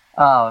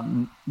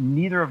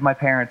 Neither of my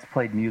parents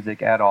played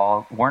music at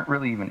all, weren't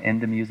really even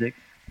into music.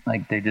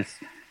 Like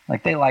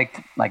they liked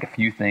like a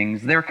few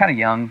things. They were kind of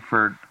young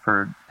for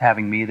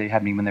having me. They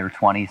had me when they were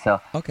 20. So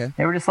okay.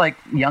 They were just like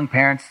young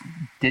parents,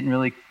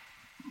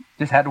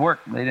 just had to work.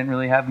 They didn't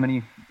really have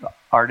many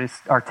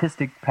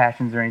artistic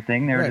passions or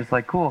anything. They were just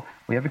like, cool,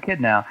 we have a kid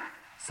now.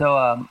 So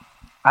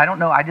I don't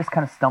know. I just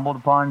kind of stumbled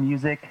upon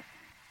music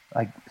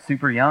like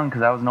super young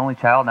because I was an only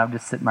child, and I would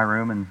just sit in my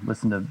room and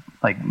listen to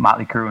like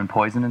Motley Crue and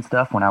Poison and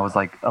stuff when I was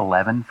like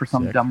 11 for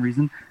some dumb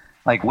reason.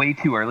 Like way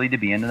too early to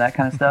be into that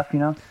kind of stuff, you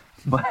know.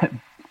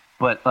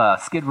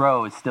 But Skid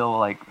Row is still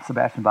like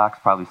Sebastian Bach's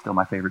probably still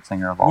my favorite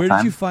singer of all time. Where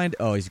did you find?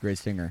 Oh, he's a great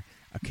singer,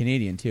 a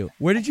Canadian too.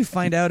 Where did you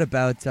find out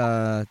about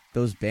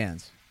those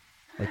bands?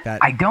 Like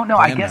that? I don't know.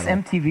 I guess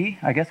metal. MTV.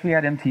 I guess we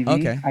had MTV.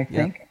 Okay. I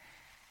think.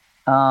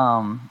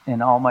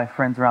 And all my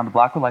friends around the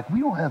block were like, "We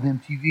don't have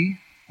MTV."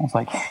 I was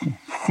like,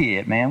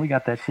 "Shit, man, we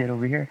got that shit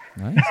over here."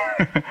 Nice.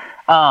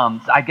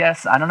 I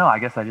guess I don't know. I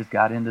guess I just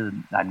got into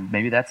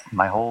maybe that's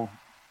my whole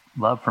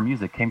love for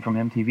music came from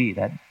MTV.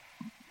 That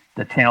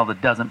the channel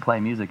that doesn't play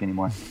music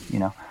anymore. You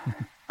know.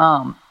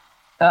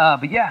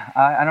 But yeah,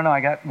 I don't know.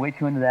 I got way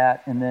too into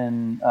that, and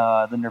then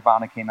the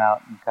Nirvana came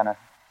out and kind of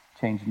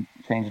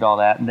changed all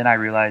that, and then I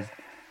realized,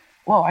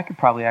 whoa, I could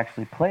probably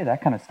actually play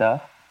that kind of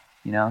stuff,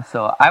 you know.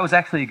 So I was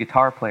actually a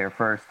guitar player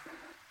first.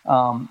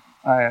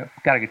 I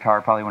got a guitar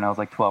probably when I was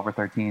like 12 or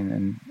 13,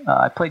 and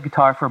I played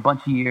guitar for a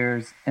bunch of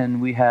years.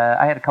 And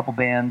I had a couple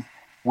bands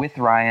with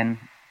Ryan,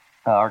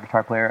 our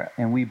guitar player,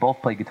 and we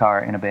both played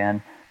guitar in a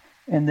band.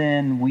 And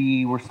then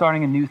we were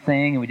starting a new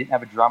thing, and we didn't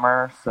have a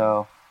drummer,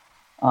 so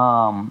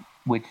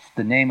which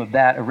the name of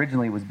that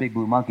originally was Big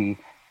Blue Monkey.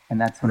 And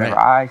that's whenever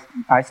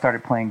I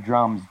started playing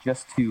drums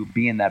just to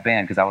be in that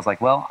band because I was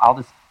like, well, I'll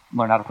just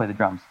learn how to play the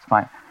drums. It's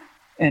fine.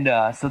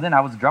 And so then I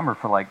was a drummer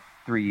for like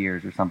 3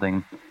 years or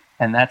something.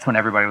 And that's when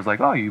everybody was like,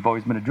 oh, you've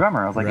always been a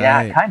drummer. I was like,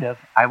 yeah, kind of.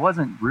 I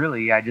wasn't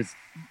really. I just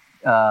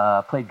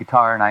played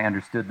guitar and I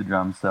understood the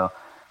drums. So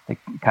they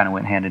kind of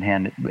went hand in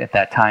hand at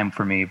that time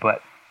for me.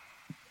 But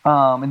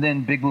and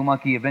then Big Blue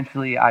Monkey,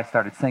 eventually I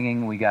started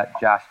singing. We got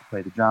Josh to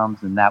play the drums,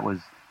 and that was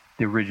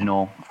the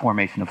original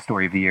formation of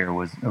Story of the Year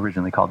was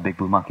originally called Big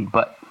Blue Monkey.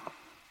 But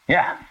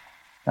yeah,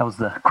 that was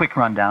the quick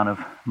rundown of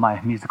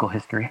my musical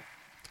history.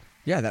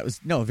 Yeah, that was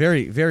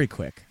very, very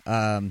quick.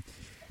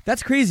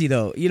 That's crazy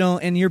though, you know,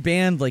 and your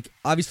band, like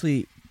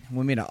obviously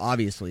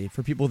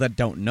for people that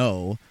don't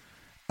know,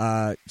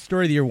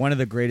 Story of the Year, one of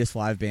the greatest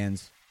live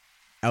bands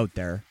out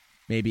there,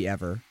 maybe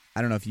ever.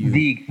 I don't know if you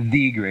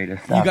the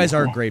greatest. You guys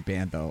are a great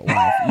band though.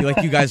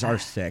 Live. You guys are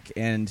sick,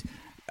 and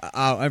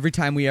every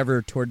time we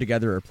ever toured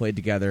together or played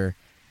together,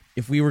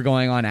 if we were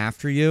going on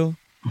after you,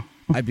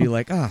 I'd be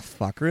like, "Oh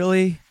fuck,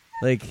 really?"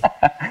 Like,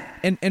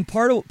 and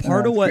part of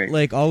what great.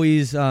 Like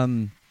always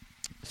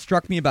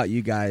struck me about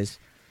you guys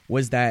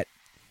was that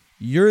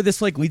you're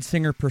this like lead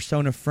singer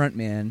persona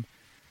frontman,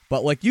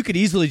 but like you could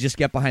easily just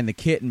get behind the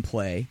kit and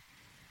play.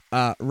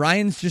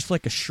 Ryan's just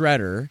like a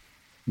shredder.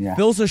 Yeah.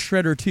 Phil's a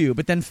shredder too,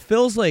 but then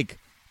Phil's like,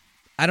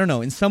 I don't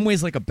know, in some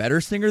ways like a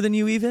better singer than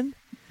you even.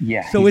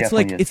 Yeah. So it's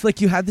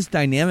like you have this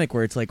dynamic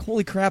where it's like,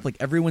 holy crap, like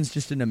everyone's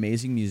just an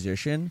amazing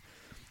musician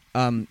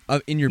in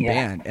your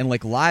band, and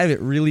like live it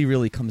really,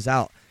 really comes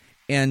out.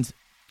 And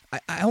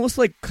I almost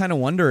like kind of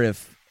wonder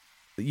if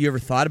you ever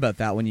thought about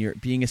that when you're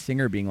being a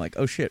singer, being like,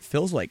 oh shit,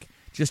 Phil's like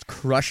just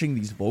crushing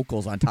these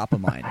vocals on top of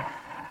mine.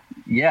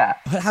 Yeah.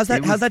 How's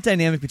that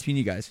dynamic between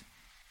you guys?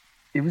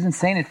 It was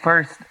insane at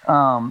first,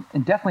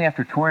 and definitely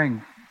after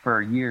touring for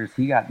years,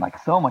 he got like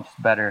so much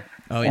better.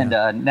 Oh,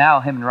 yeah. And now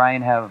him and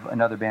Ryan have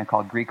another band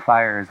called Greek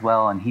Fire as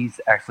well, and he's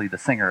actually the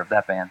singer of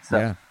that band.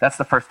 So that's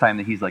the first time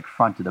that he's like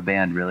fronted a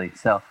band really.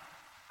 So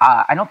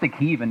I don't think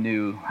he even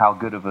knew how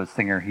good of a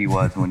singer he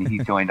was when he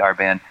joined our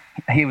band.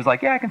 He was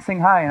like, yeah, I can sing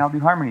high and I'll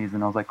do harmonies.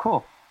 And I was like,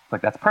 cool. It's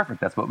like, that's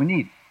perfect. That's what we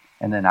need.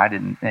 And then I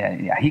didn't,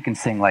 he can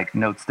sing like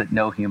notes that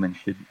no human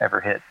should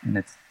ever hit. And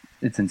it's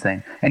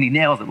insane. And he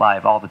nails it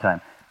live all the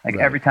time. Like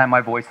every time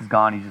my voice is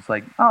gone, he's just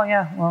like, oh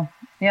yeah, well,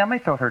 yeah, my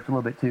throat hurts a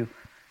little bit too.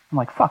 I'm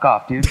like, fuck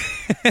off, dude.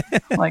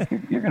 I'm like,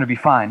 you're going to be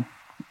fine.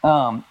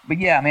 But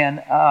yeah,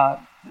 man,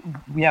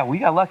 yeah, we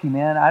got lucky,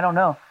 man. I don't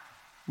know.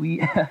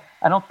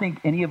 I don't think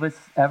any of us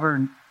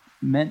ever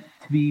meant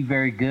to be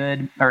very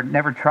good or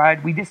never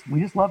tried. We just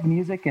loved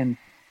music. And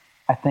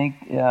I think,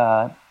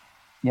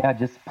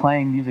 just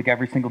playing music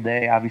every single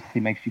day obviously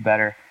makes you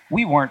better.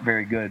 We weren't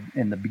very good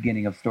in the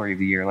beginning of Story of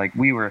the Year. Like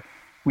we were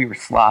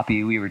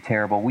sloppy. We were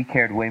terrible. We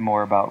cared way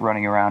more about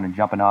running around and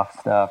jumping off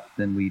stuff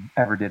than we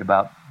ever did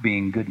about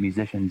being good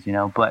musicians, you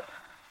know, but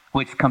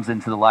which comes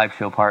into the live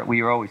show part.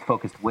 We were always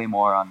focused way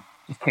more on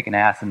just kicking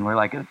ass. And we're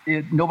like,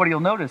 nobody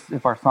will notice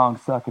if our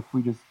songs suck if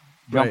we just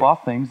jump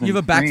off things and You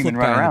have a scream backflip and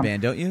run guy in around. the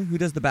band, don't you? Who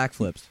does the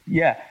backflips?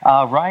 Yeah,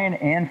 Ryan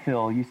and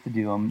Phil used to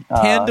do them.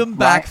 Tandem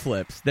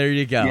backflips. There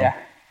you go.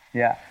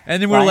 Yeah.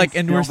 And then we're Ryan's like,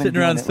 and still we're been sitting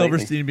doing around it lately.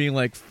 Silverstein being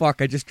like,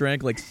 "Fuck! I just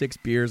drank like 6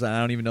 beers, and I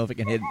don't even know if I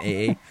can hit an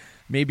A.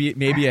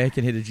 Maybe I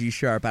can hit a G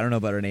sharp. I don't know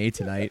about an A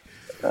tonight."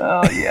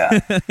 Oh yeah.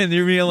 And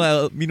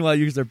meanwhile,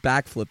 you guys are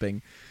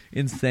backflipping,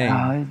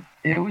 insane.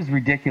 It was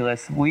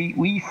ridiculous.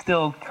 We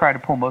still try to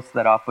pull most of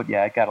that off, but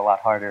yeah, it got a lot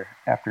harder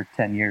after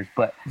 10 years.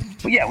 But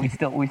yeah, we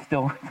still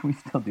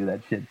do that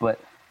shit. But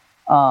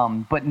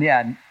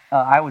yeah,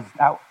 I was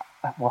out.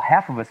 Well,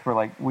 half of us were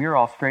like, we were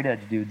all straight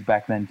edge dudes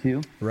back then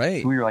too.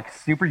 Right. So we were like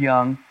super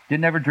young,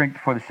 didn't ever drink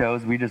before the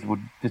shows. We just would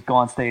just go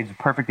on stage with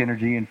perfect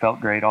energy and felt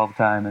great all the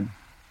time.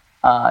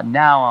 And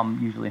now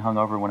I'm usually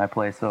hungover when I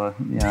play, so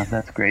yeah,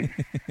 that's great.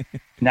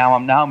 now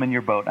I'm in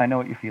your boat. I know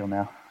what you feel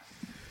now.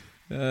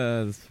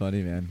 That's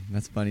funny, man.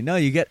 That's funny. No,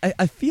 you get.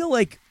 I feel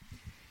like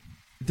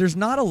there's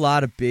not a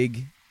lot of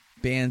big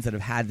bands that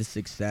have had the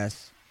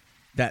success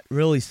that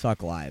really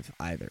suck live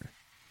either.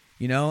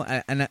 You know,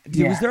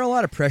 was there a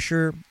lot of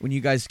pressure when you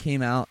guys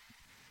came out?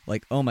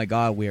 Like, oh my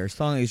God, we are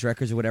selling these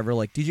records or whatever.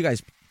 Like, did you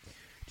guys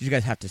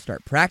have to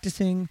start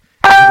practicing?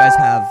 Did you guys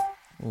have?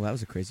 Oh, that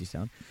was a crazy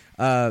sound.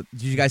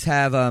 Did you guys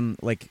have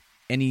like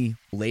any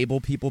label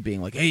people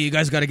being like, hey, you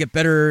guys got to get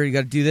better. You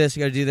got to do this.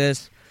 You got to do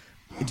this.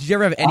 Did you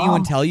ever have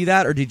anyone tell you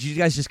that, or did you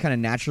guys just kind of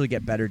naturally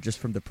get better just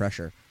from the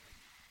pressure?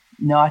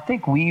 No, I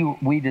think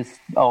we just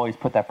always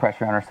put that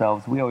pressure on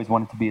ourselves. We always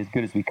wanted to be as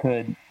good as we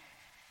could.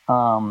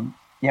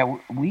 Yeah,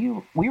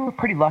 we were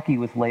pretty lucky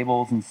with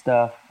labels and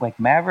stuff. Like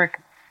Maverick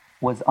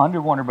was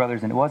under Warner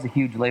Brothers, and it was a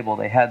huge label.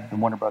 They had the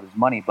Warner Brothers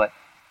money, but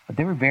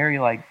they were very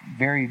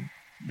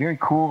very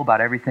cool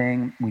about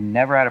everything. We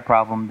never had a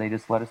problem. They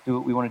just let us do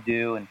what we want to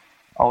do, and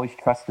always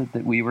trusted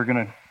that we were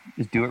gonna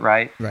just do it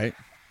right. Right.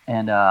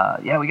 And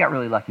yeah, we got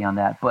really lucky on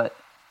that. But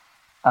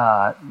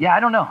yeah, I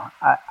don't know.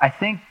 I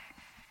think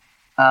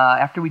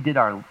after we did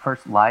our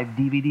first live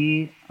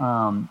DVD.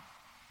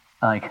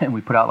 And we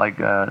put out like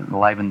the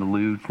Live in the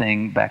Lou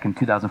thing back in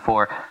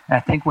 2004. And I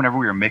think whenever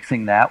we were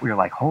mixing that, we were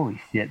like,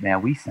 holy shit,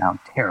 man, we sound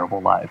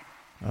terrible live.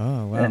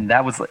 Oh, wow. And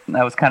that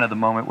was kind of the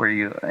moment where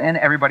and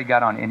everybody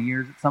got on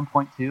in-ears at some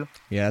point too.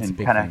 Yeah, that's and a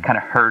big kind thing.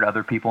 of heard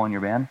other people in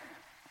your band.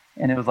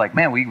 And it was like,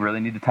 man, we really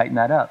need to tighten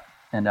that up.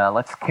 And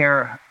let's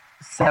care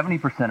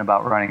 70%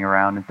 about running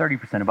around and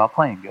 30% about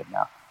playing good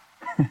now.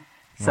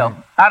 So,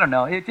 Right. I don't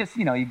know. It just,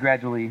 you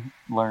gradually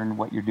learn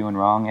what you're doing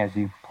wrong as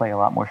you play a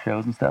lot more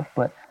shows and stuff.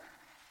 But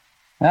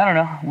I don't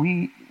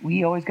know.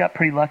 We always got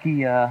pretty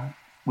lucky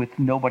with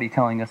nobody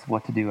telling us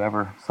what to do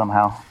ever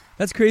somehow.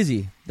 That's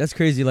crazy.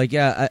 Like,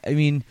 yeah, I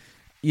mean,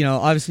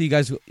 obviously you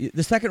guys,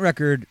 the second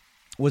record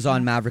was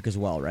on Maverick as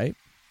well, right?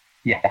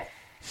 Yeah.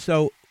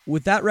 So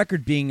with that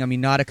record being, I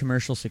mean, not a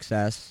commercial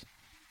success,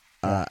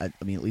 I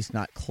mean, at least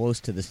not close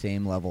to the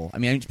same level. I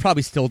mean, it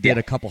probably still did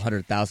a couple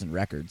 100,000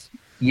 records.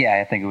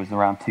 Yeah, I think it was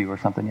around 2 or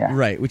something, yeah.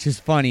 Right, which is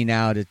funny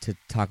now to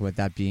talk about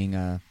that being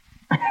a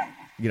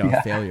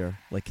failure.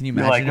 Like, can you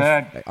You're imagine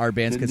like, if our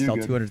bands didn't could do sell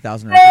good.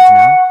 200,000 records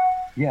now?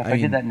 Yeah, if I I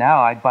mean- did that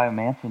now, I'd buy a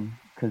mansion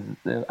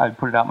because I'd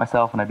put it out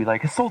myself and I'd be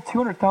like, it sold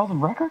 200,000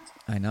 records?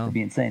 I know. It'd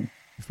be insane.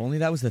 If only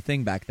that was the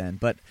thing back then.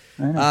 But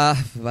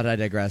I but I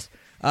digress.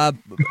 But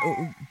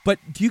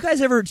do you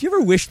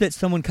ever wish that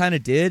someone kind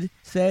of did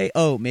say,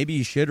 oh, maybe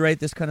you should write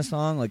this kind of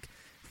song, like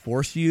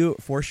force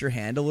your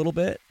hand a little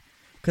bit?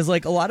 Because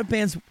like a lot of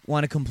bands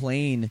want to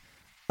complain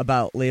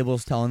about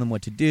labels telling them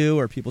what to do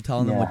or people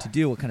telling them what to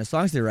do, what kind of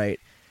songs they write.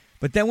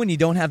 But then when you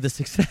don't have the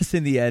success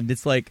in the end,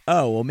 it's like,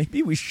 oh, well,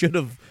 maybe we should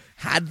have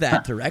had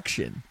that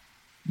direction.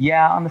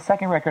 Yeah, on the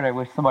second record, I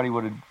wish somebody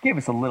would have gave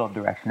us a little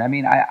direction. I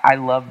mean, I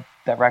love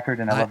that record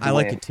and I love the I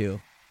way like it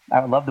too. I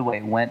love the way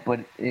it went,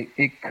 but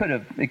it could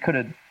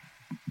have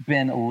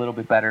been a little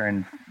bit better,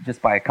 and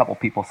just by a couple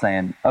people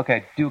saying,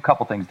 okay, do a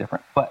couple things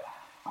different. But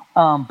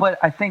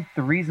I think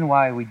the reason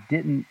why we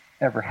didn't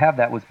ever have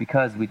that was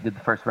because we did the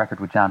first record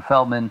with John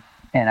Feldman,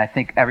 and I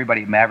think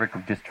everybody at Maverick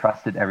just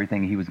trusted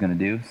everything he was going to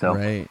do. So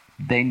Right.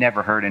 they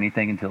never heard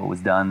anything until it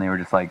was done. They were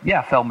just like,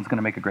 yeah, Feldman's going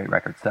to make a great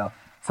record. So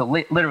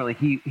literally,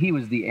 he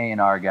was the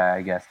A&R guy,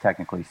 I guess,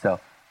 technically. So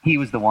he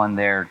was the one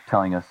there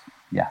telling us,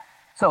 yeah.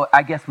 So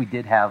I guess we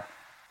did have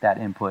that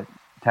input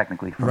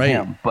technically from Right.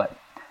 him. But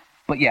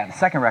yeah, the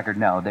second record,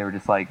 no. They were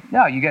just like,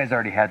 no, you guys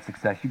already had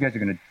success. You guys are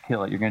going to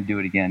kill it. You're going to do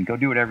it again. Go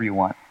do whatever you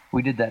want.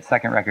 We did that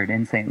second record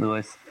in St.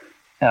 Louis.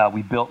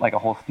 We built like a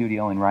whole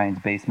studio in Ryan's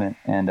basement,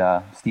 and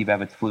Steve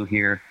Evans flew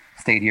here,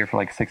 stayed here for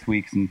like 6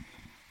 weeks, and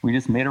we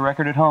just made a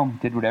record at home,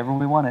 did whatever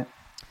we wanted.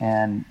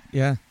 And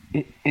Yeah.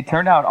 it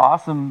turned out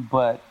awesome,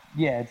 but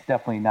yeah, it's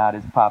definitely not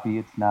as poppy.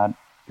 It's not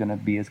going to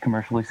be as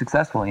commercially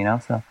successful,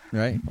 So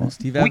Right. Well,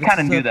 Steve we Evans kind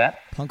of is knew a that.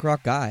 punk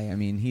rock guy. I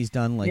mean, he's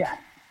done like Yeah.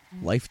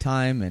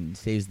 Lifetime and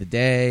Saves the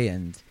Day,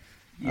 and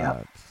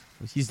Yeah.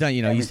 he's done.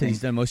 You said Everything.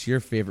 he's done most of your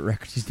favorite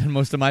records. He's done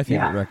most of my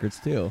favorite Yeah. records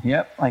too.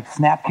 Yep, like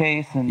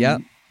Snapcase and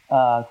Yep.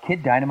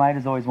 Kid Dynamite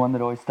is always one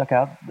that always stuck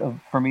out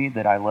for me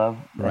that I love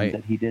and Right.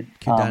 that he did.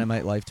 Kid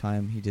Dynamite,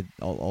 Lifetime. He did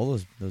all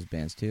those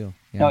bands too.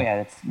 Oh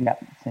yeah,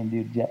 same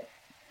dude. Yeah.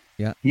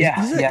 Yeah.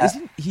 Yeah.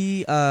 Isn't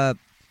he? I've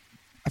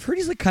heard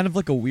he's like kind of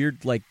like a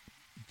weird like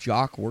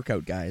jock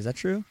workout guy. Is that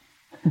true?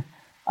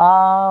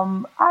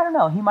 I don't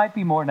know. He might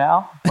be more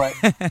now, but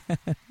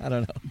I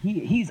don't know.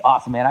 he's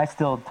awesome, man. I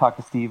still talk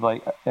to Steve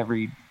like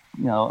every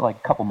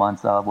like couple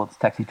months. We'll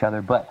just text each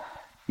other, but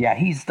yeah,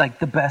 he's like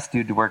the best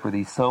dude to work with.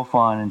 He's so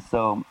fun and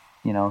so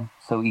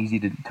so easy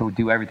to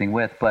do everything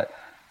with. But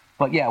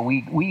yeah,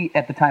 we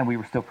at the time we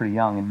were still pretty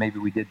young, and maybe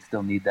we did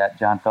still need that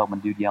John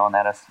Feldman dude yelling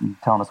at us and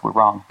telling us we're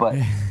wrong. But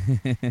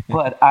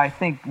but I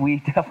think we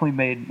definitely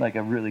made like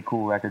a really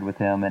cool record with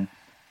him, and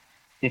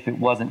if it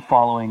wasn't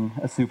following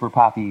a super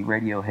poppy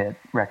radio hit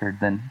record,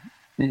 then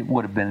it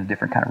would have been a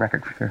different kind of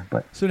record for sure.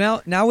 But so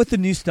now with the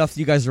new stuff that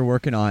you guys are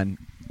working on,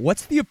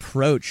 what's the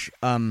approach?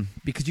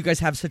 Because you guys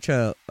have such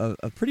a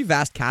pretty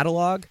vast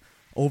catalog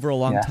over a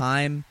long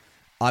time.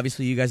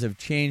 Obviously, you guys have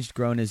changed,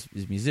 grown as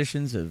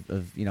musicians,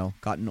 have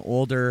gotten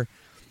older.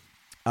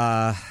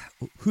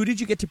 Who did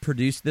you get to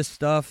produce this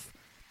stuff,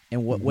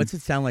 and what's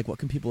it sound like? What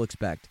can people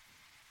expect?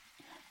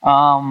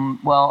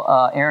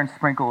 Aaron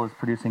Sprinkle is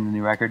producing the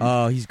new record.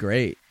 Oh, he's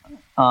great.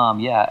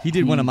 Yeah. He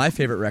did one of my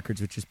favorite records,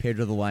 which is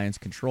Pedro the Lion's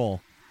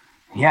Control.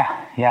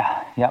 Yeah.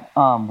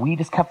 We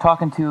just kept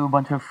talking to a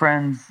bunch of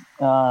friends,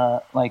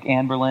 like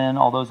Anne Berlin,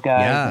 all those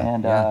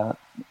guys.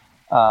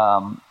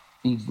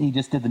 He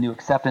just did the new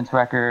Acceptance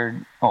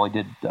record. Oh, he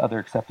did the other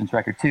Acceptance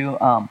record too.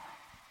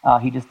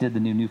 He just did the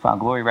new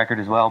Newfound Glory record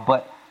as well.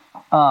 But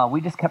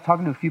we just kept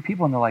talking to a few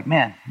people, and they're like,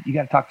 man, you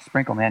got to talk to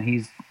Sprinkle, man.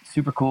 He's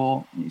super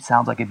cool. He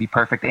sounds like it'd be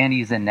perfect. And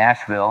he's in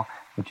Nashville,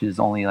 which is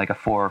only like a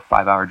 4 or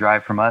 5 hour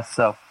drive from us.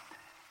 So,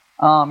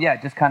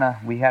 just kind of,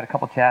 we had a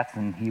couple chats,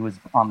 and he was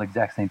on the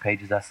exact same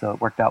page as us, so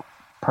it worked out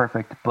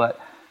perfect. But,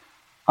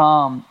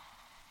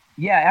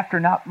 after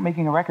not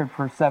making a record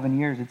for 7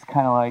 years, it's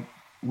kind of like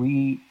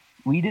we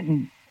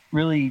didn't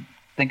really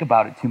think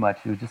about it too much.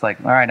 It was just like,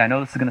 all right, I know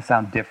this is going to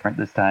sound different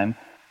this time,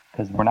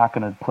 because we're not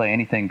going to play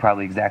anything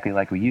probably exactly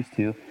like we used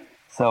to.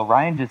 So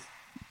Ryan just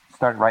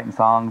started writing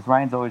songs.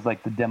 Ryan's always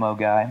like the demo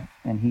guy,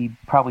 and he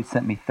probably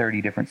sent me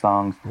 30 different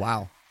songs.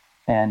 Wow.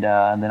 And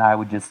then I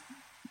would just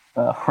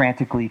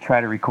frantically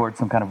try to record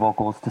some kind of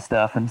vocals to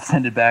stuff and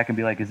send it back and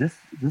be like, is this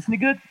any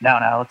good? No,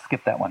 let's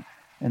skip that one.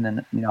 And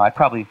then, I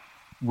probably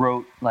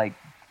wrote like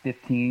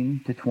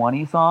 15 to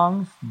 20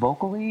 songs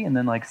vocally, and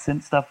then like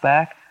sent stuff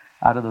back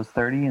out of those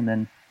 30, and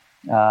then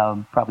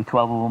probably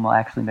 12 of them will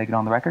actually make it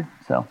on the record.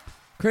 So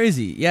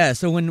crazy. Yeah.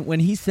 So when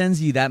he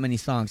sends you that many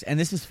songs, and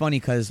this is funny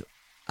because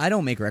I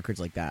don't make records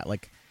like that.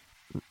 Like,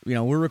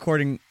 we're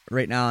recording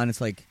right now, and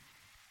it's like,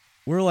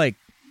 we're like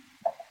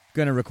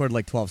going to record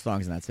like 12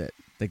 songs, and that's it.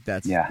 Like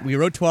we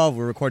wrote 12,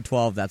 we record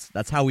 12.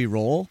 That's how we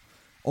roll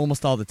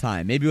almost all the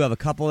time. Maybe we have a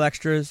couple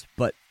extras,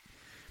 but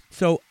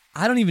so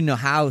I don't even know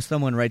how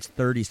someone writes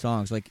 30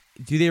 songs. Like,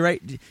 do they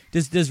write,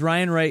 does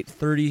Ryan write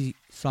 30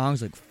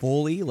 songs like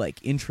fully, like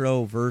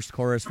intro, verse,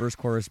 chorus,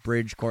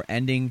 bridge, core,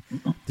 ending?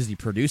 Does he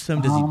produce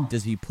them?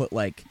 Does he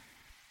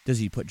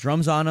put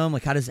drums on them?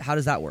 Like, how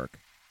does that work?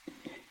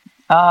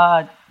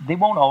 They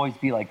won't always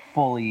be like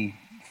fully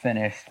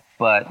finished,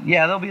 but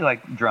yeah, there'll be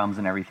like drums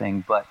and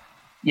everything. But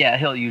yeah,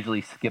 he'll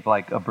usually skip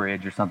like a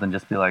bridge or something,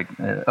 just be like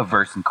a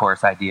verse and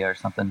chorus idea or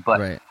something. But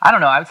right. I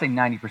don't know. I would say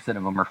 90%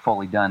 of them are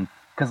fully done.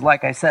 Because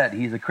like I said,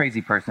 he's a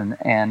crazy person,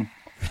 and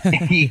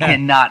he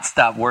cannot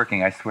stop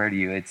working. I swear to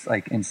you, it's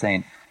like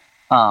insane.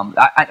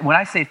 When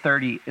I say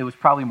 30, it was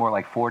probably more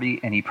like 40,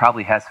 and he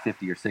probably has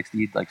 50 or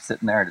 60 like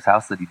sitting there at his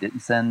house that he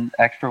didn't send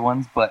extra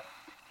ones. But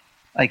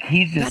like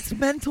he's just... That's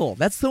mental.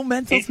 That's so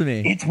mental to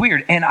me. It's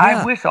weird. And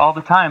I wish all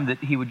the time that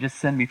he would just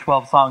send me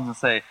 12 songs and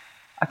say,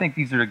 I think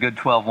these are the good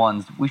 12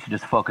 ones. We should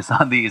just focus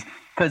on these.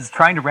 Because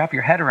trying to wrap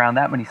your head around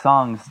that many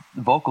songs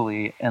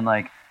vocally and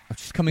like...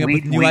 Just coming up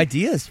with new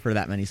ideas for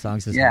that many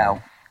songs as well.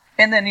 Yeah.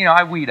 And then,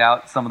 I weed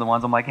out some of the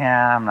ones I'm like,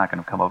 I'm not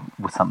going to come up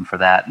with something for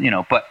that,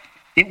 but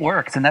it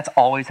works. And that's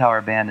always how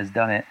our band has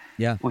done it.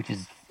 Yeah. Which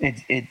is,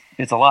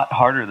 it's a lot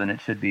harder than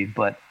it should be,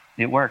 but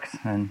it works.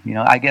 And,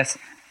 I guess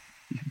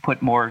if you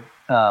put more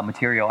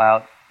material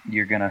out,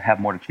 you're going to have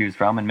more to choose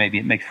from, and maybe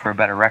it makes for a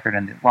better record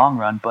in the long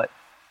run, but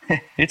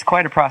it's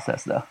quite a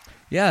process though.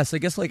 Yeah. So I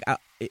guess like,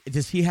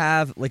 does he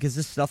have, like, is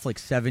this stuff like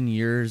 7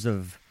 years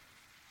of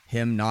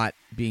him not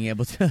being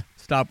able to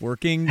stop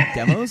working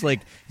demos?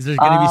 Like, is there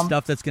going to be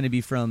stuff that's going to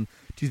be from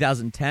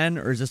 2010,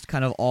 or is this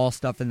kind of all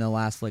stuff in the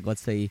last, like,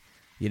 let's say,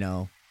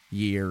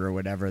 year or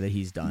whatever that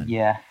he's done?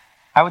 Yeah.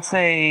 I would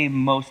say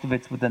most of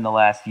it's within the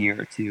last year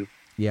or two.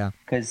 Yeah.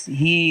 Because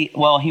he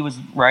was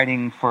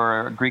writing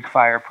for Greek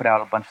Fire, put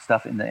out a bunch of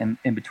stuff in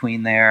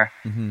between there.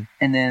 Mm-hmm.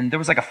 And then there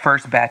was like a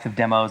first batch of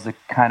demos that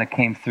kind of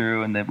came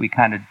through and that we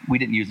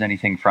didn't use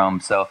anything from.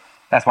 So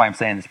that's why I'm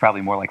saying it's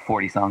probably more like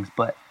 40 songs.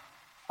 But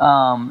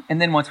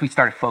and then once we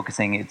started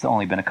focusing, it's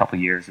only been a couple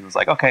years. It was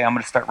like, okay, I'm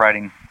going to start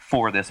writing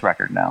for this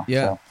record now.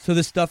 Yeah. So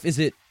this stuff,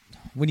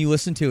 when you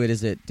listen to it,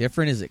 is it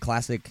different? Is it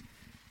classic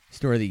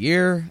story of the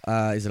year?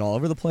 Is it all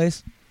over the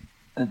place?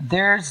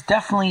 There's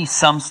definitely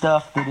some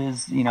stuff that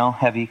is,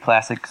 heavy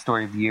classic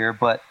story of the year,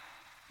 but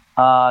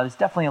there's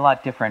definitely a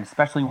lot different,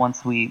 especially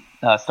once we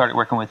started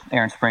working with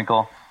Aaron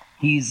Sprinkle.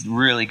 he's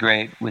really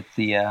great with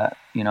the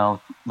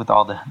with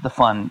all the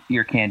fun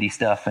ear candy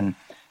stuff, and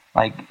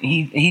like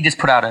he just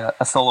put out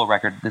a solo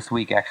record this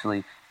week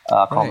actually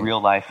called Right.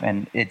 Real Life,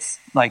 and it's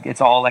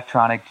all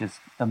electronic, just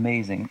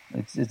amazing.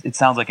 It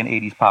sounds like an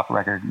 80s pop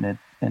record,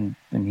 and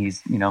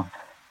he's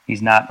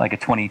he's not like a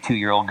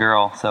 22-year-old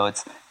girl, so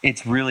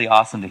it's really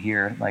awesome to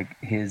hear like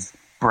his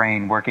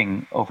brain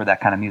working over that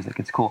kind of music.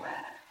 It's cool.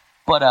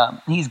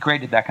 But he's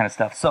great at that kind of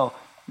stuff. So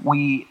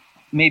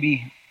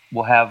maybe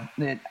we'll have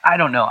it. I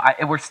don't know.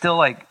 We're still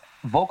like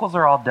vocals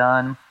are all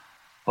done,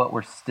 but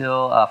we're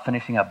still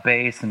finishing up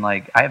bass, and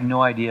like I have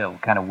no idea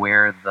kind of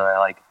where the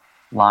like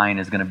line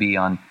is going to be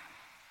on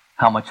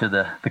how much of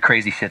the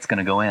crazy shit's going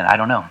to go in. I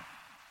don't know.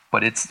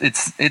 But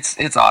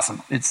it's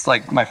awesome. It's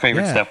like my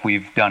favorite Yeah. stuff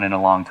we've done in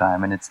a long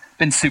time, and it's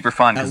been super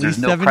fun At because there's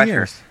least no 7 pressure.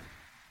 years.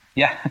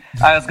 Yeah,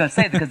 I was going to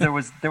say because there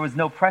was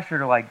no pressure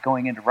to like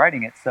going into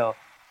writing it, so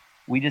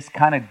we just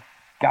kind of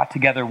got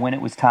together when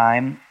it was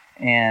time,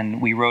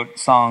 and we wrote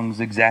songs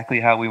exactly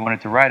how we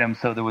wanted to write them.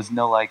 So there was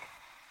no like,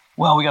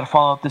 well, we got to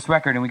follow up this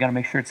record and we got to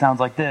make sure it sounds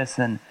like this,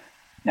 and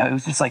it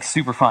was just like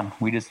super fun.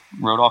 We just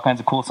wrote all kinds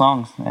of cool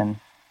songs and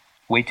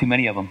way too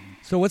many of them.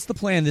 So what's the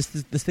plan? This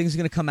thing's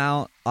going to come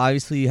out.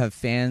 Obviously, you have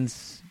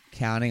fans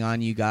counting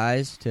on you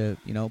guys to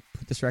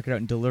put this record out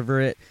and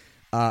deliver it.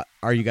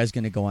 Are you guys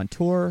going to go on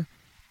tour?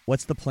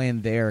 What's the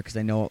plan there? Because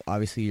I know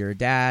obviously you're a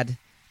dad.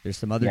 There's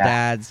some other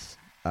dads.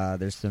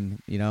 There's some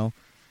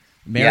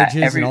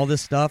marriages and all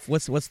this stuff.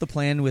 What's the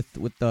plan with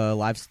the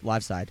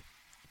live side?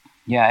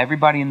 Yeah,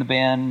 everybody in the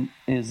band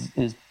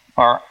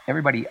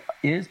everybody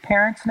is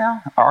parents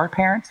now. Our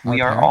parents. We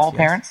Our are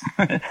parents,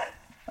 all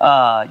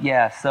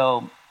yes. parents.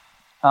 So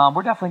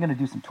we're definitely going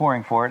to do some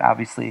touring for it,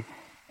 obviously.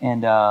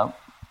 And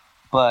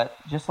but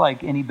just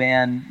like any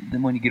band,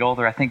 then when you get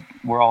older, I think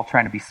we're all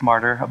trying to be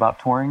smarter about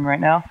touring right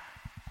now.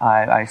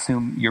 I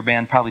assume your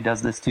band probably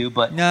does this too,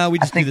 but No, we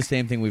just I think, do the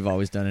same thing we've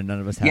always done, and none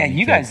of us have Yeah, any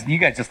you kids.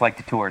 guys just like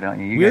to tour, don't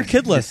you? We're guys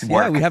kidless. just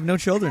Yeah, work. we have no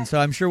children, so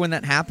I'm sure when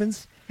that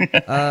happens,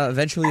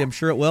 eventually, I'm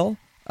sure it will.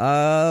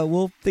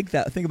 We'll think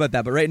about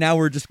that. But right now,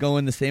 we're just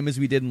going the same as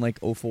we did in like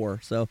 2004.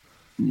 So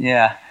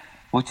Yeah,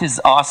 which is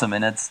awesome,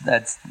 and that's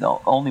the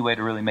only way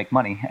to really make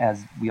money,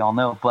 as we all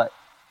know. But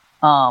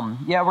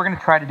yeah, we're gonna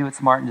try to do it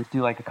smart and just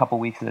do like a couple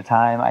weeks at a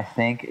time. I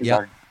think is Yep.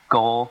 our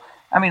goal.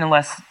 I mean,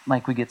 unless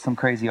like we get some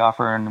crazy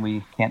offer and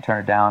we can't turn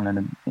it down,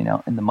 and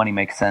and the money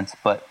makes sense.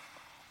 But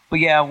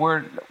yeah,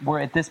 we're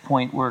at this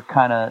point we're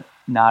kind of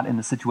not in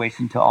the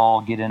situation to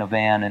all get in a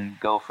van and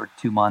go for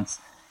 2 months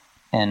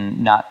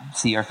and not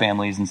see our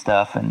families and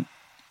stuff,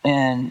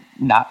 and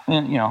not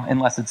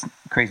unless it's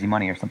crazy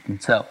money or something.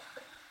 So.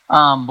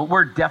 But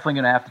we're definitely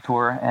going to have to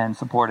tour and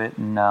support it,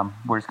 and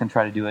we're just going to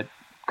try to do it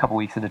a couple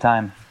weeks at a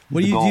time. what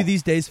do The you goal. do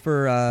these days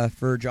for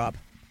a job?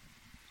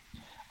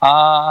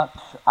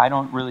 I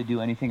don't really do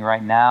anything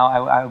right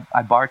now.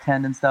 I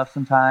bartend and stuff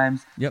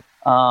sometimes. Yep.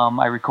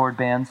 I record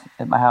bands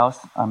at my house.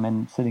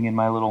 I'm sitting in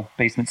my little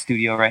basement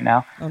studio right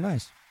now. Oh,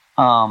 nice.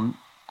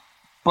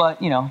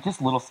 But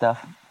just little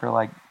stuff for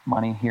like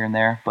money here and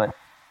there. But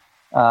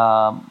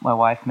my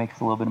wife makes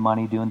a little bit of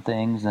money doing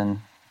things,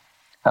 and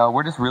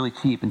we're just really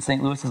cheap. And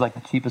St. Louis is like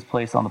the cheapest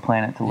place on the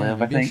planet to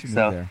live, I maybe think. should move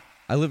So. there.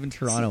 I live in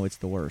Toronto. It's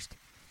the worst.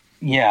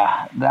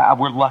 Yeah,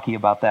 we're lucky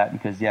about that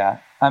because,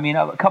 I mean,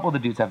 a couple of the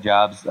dudes have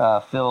jobs.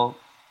 Phil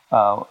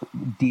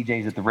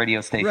DJs at the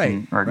radio station,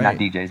 Right, or right. not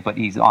DJs, but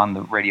he's on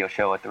the radio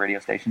show at the radio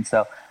station.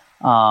 So,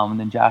 and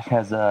then Josh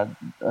has a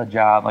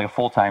job, like a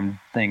full-time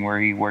thing where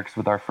he works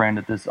with our friend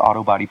at this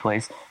auto body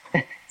place.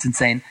 It's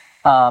insane.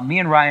 Me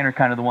and Ryan are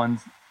kind of the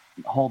ones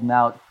holding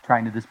out,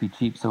 trying to just be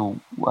cheap.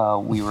 So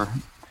we were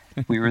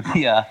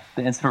the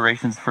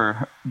inspirations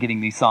for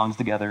getting these songs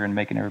together and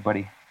making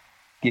everybody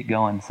get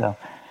going. So.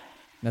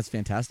 That's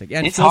fantastic.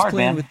 And It's Phil's hard,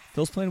 playing man.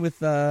 Phil's playing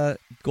with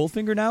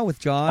Goldfinger now with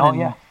John. Oh, and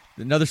yeah.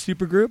 another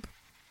super group.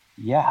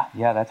 Yeah,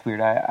 that's weird.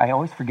 I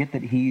always forget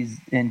that he's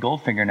in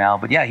Goldfinger now,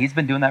 but yeah, he's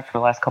been doing that for the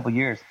last couple of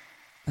years.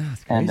 Oh,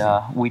 that's crazy.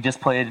 And we just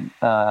played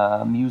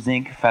Muse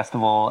Inc.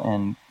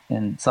 Festival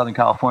in Southern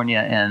California,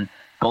 and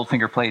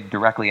Goldfinger played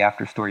directly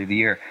after Story of the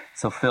Year.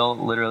 So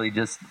Phil literally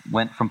just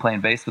went from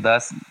playing bass with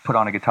us, put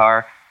on a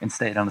guitar, and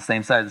stayed on the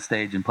same side of the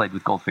stage and played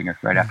with Goldfinger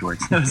right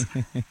afterwards.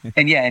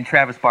 And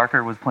Travis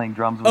Barker was playing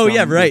drums with oh him.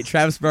 yeah, right.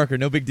 Travis Barker,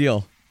 no big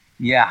deal.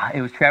 Yeah,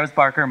 it was Travis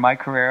Barker, Mike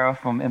Carrera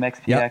from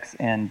MXPX,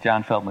 and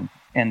John Feldman,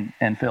 and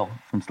Phil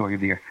from Story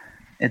of the Year.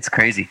 It's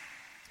crazy.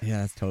 Yeah,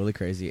 that's totally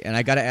crazy. And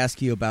I got to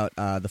ask you about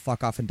the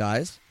Fuck Off and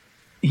Dies.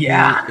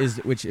 Yeah.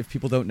 Which if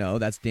people don't know,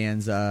 that's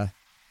Dan's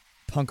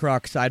punk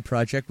rock side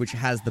project, which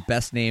has the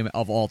best name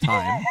of all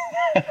time.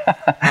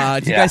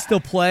 Do you guys still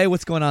play?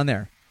 What's going on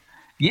there?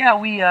 Yeah,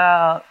 we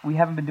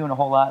haven't been doing a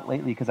whole lot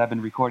lately because I've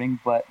been recording,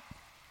 but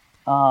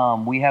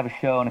we have a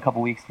show in a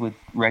couple weeks with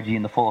Reggie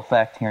and the Full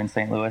Effect here in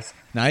St. Louis,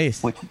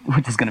 Nice. which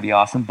is going to be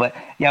awesome. But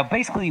yeah,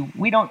 basically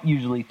we don't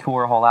usually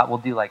tour a whole lot. We'll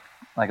do like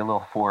a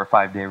little 4 or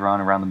 5 day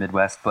run around the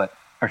Midwest,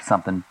 or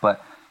something.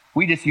 But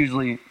we just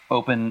usually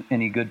open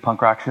any good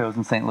punk rock shows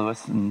in St.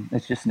 Louis, and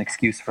it's just an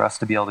excuse for us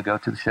to be able to go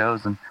to the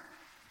shows and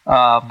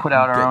put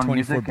out our Get own 24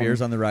 music.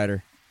 beers on the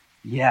rider.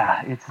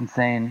 Yeah, it's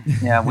insane.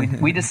 Yeah,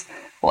 we just,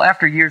 well,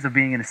 after years of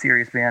being in a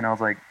serious band, I was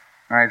like,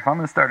 all right, if I'm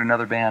going to start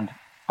another band,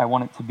 I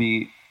want it to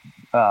be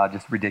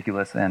just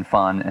ridiculous and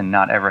fun and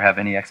not ever have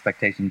any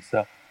expectations.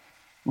 So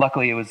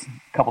luckily it was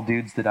a couple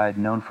dudes that I had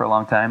known for a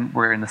long time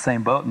were in the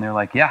same boat, and they're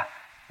like, yeah,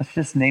 let's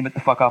just name it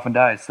The Fuck Off and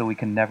Dies so we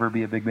can never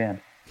be a big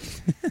band.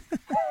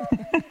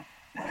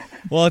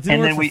 Well, it didn't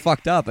And work then for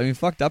Fucked Up. I mean,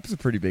 Fucked Up is a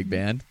pretty big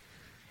band.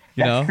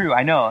 You That's know? true.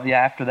 I know. Yeah,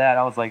 after that,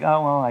 I was like,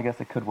 oh, well, I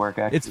guess it could work,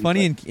 actually. It's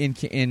funny but-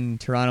 in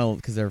Toronto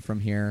because they're from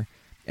here,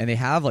 and they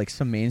have like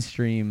some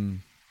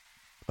mainstream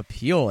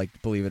appeal,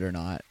 like believe it or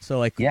not. So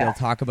like Yeah. they'll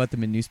talk about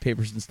them in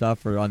newspapers and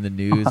stuff, or on the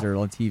news, or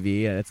on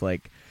TV, and it's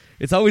like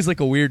it's always like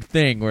a weird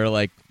thing where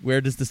like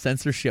where does the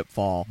censorship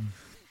fall?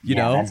 You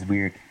yeah, know, that's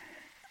weird.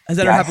 has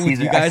that Yeah, ever I happened see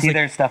with you I guys? see Like,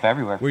 their stuff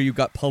everywhere. where you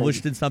got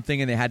published in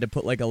something and they had to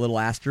put like a little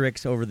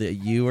asterisk over the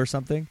U or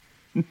something?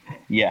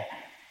 Yeah.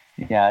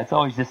 Yeah, it's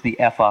always just the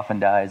F off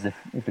and dies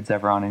if it's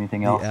ever on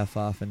anything The else. F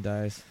off and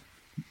dies.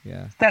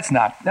 Yeah. That's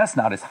not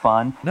as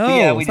fun. No, But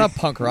yeah, we it's not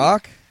just- punk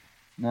rock.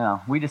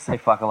 No, we just say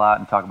fuck a lot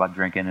and talk about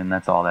drinking, and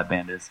that's all that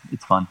band is.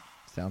 It's fun.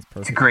 Sounds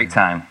perfect. It's a great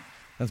time.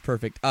 That's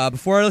perfect.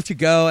 Before I let you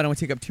go, I don't want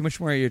to take up too much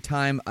more of your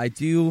time, I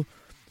do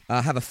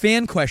have a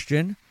fan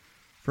question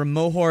from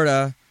Mo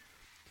Horta,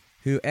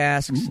 who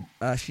asks,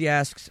 she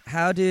asks,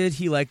 how did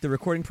he like the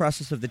recording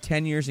process of the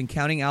 10 Years and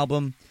Counting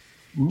album?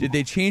 Did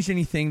they change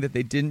anything that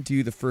they didn't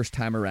do the first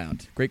time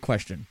around? Great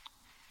question.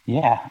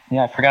 Yeah,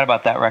 I forgot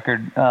about that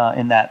record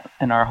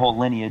in our whole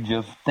lineage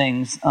of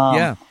things.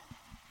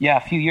 Yeah,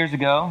 a few years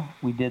ago,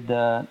 we did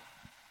the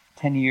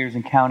 10 Years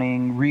and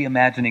Counting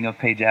reimagining of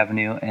Page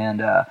Avenue,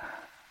 and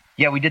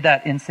we did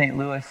that in St.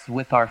 Louis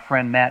with our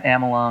friend Matt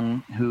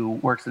Amelung, who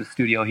works at the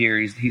studio here.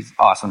 He's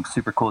awesome,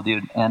 super cool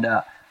dude, and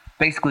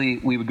basically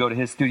we would go to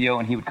his studio,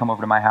 and he would come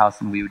over to my house,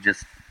 and we would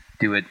just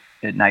do it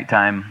at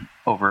nighttime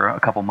over a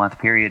couple month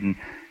period, and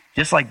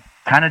just like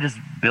kind of just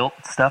built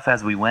stuff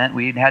as we went.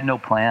 We had no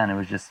plan. It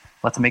was just,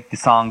 let's make the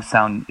songs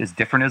sound as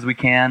different as we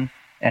can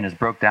and as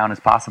broke down as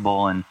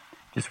possible, and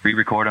just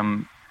re-record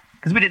them,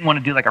 because we didn't want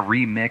to do like a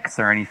remix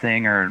or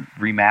anything or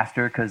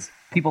remaster, because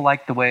people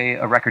like the way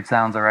a record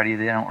sounds already.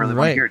 They don't really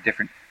want to hear a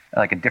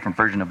different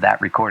version of that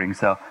recording.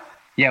 So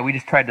yeah, we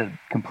just tried to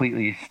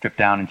completely strip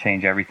down and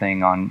change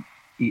everything on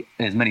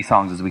as many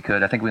songs as we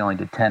could. I think we only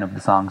did 10 of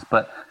the songs,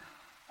 but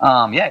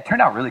it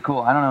turned out really cool.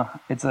 I don't know.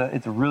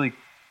 It's a really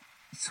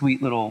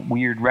sweet little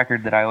weird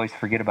record that I always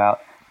forget about.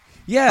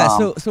 Yeah.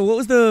 So what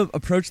was the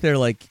approach there?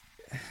 Like,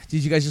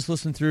 did you guys just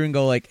listen through and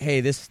go like,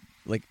 hey, this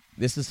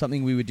is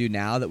something we would do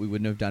now that we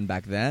wouldn't have done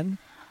back then?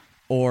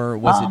 Or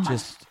was it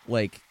just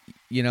like,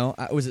 you know,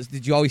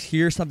 did you always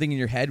hear something in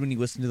your head when you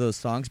listened to those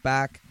songs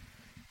back?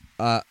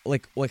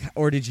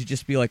 Or did you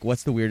just be like,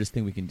 what's the weirdest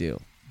thing we can do?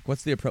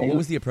 What's the approach? What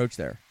was the approach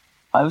there?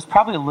 It was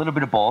probably a little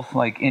bit of both.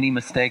 Like any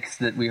mistakes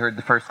that we heard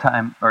the first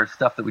time or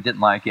stuff that we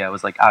didn't like, it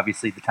was like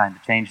obviously the time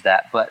to change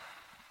that. But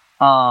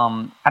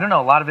I don't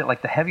know, a lot of it,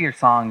 like the heavier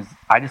songs,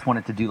 I just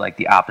wanted to do like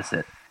the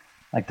opposite.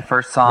 Like the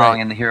first song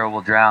in The Hero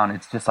Will Drown,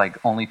 it's just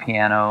like only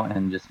piano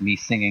and just me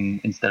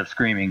singing instead of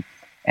screaming.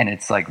 And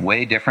it's like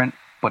way different,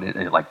 but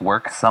it like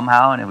works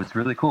somehow, and it was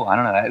really cool. I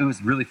don't know, it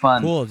was really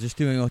fun. Cool, just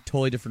doing a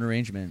totally different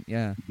arrangement.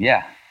 Yeah.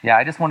 Yeah,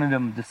 I just wanted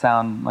them to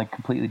sound like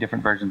completely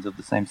different versions of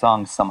the same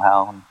songs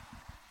somehow. And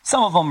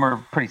some of them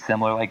are pretty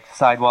similar, like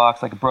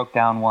Sidewalks, like broke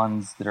down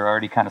ones that are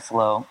already kind of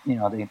slow. You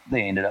know,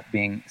 they ended up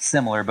being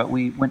similar, but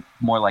we went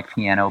more like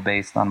piano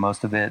based on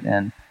most of it.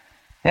 And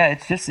yeah,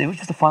 it was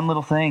just a fun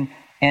little thing.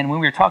 And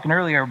when we were talking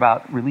earlier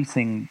about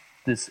releasing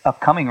this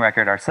upcoming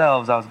record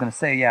ourselves, I was going to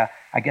say, yeah,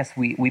 I guess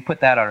we put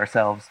that out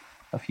ourselves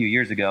a few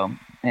years ago.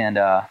 And,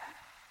 I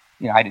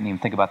didn't even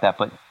think about that.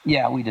 But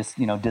yeah, we just,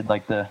 did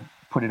like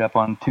put it up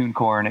on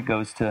TuneCore, and it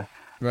goes to,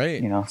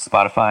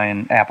 Spotify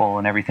and Apple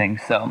and everything.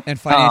 So and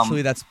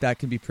financially, that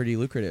can be pretty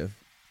lucrative.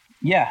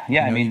 Yeah.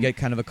 I mean, you get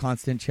kind of a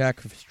constant check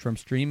from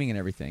streaming and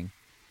everything.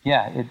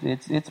 Yeah,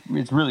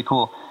 it's really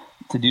cool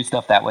to do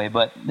stuff that way.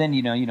 But then,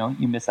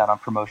 you miss out on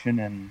promotion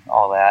and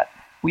all that.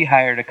 We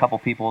hired a couple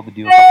people to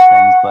do a couple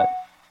things, but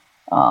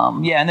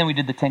and then we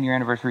did the 10-year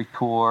anniversary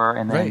tour,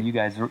 and then you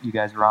guys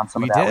were on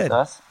some of that with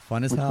us.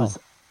 Fun as hell.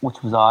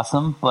 Which was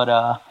awesome. But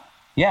that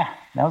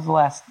was the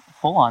last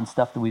full-on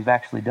stuff that we've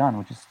actually done,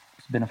 which has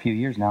been a few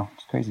years now.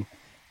 It's crazy.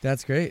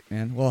 That's great,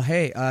 man. Well,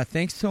 hey,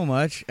 thanks so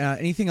much.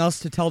 Anything else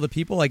to tell the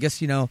people? I guess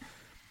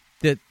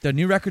that the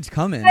new record's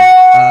coming.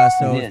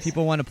 So if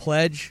people want to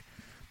pledge,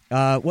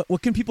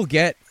 what can people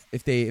get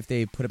if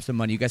they put up some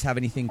money? You guys have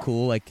anything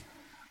cool like?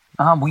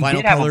 We vinyl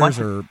did have colors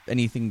or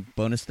anything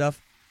bonus stuff?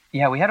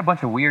 Yeah, we had a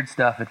bunch of weird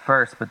stuff at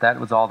first, but that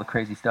was all the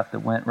crazy stuff that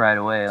went right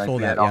away. Like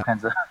we had all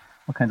kinds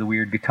of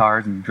weird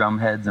guitars and drum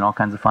heads and all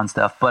kinds of fun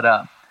stuff. But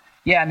I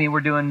mean, we're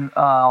doing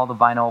all the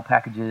vinyl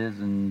packages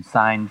and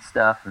signed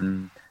stuff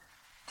and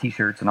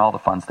T-shirts and all the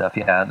fun stuff.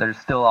 Yeah, there's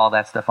still all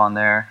that stuff on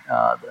there.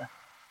 The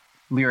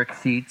lyric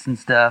sheets and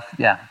stuff.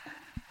 Yeah,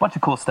 a bunch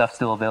of cool stuff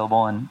still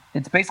available, and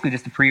it's basically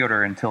just a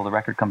pre-order until the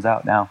record comes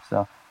out now.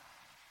 So.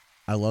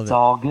 I love it. It's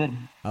all good.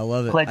 I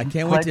love it. I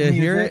can't wait to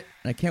hear it.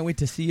 I can't wait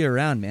to see you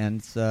around, man.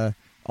 It's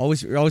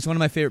You're always one of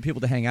my favorite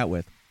people to hang out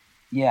with.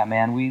 Yeah,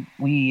 man,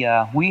 we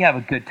have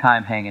a good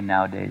time hanging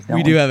nowadays. Don't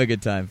we? We do have a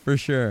good time for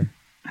sure.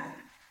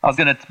 I was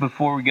gonna,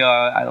 before we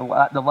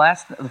go,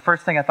 the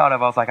first thing I thought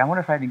of, I was like, I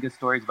wonder if I had any good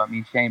stories about me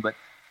and Shane. But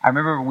I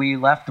remember we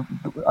left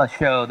a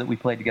show that we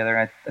played together,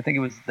 and I think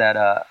it was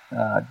that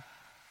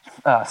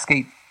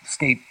skate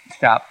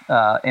shop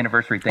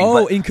anniversary thing.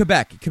 Oh, but, in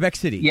Quebec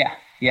City. Yeah.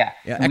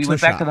 And we Exo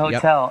went back to the shop,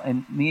 hotel,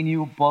 and me and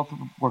you both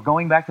were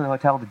going back to the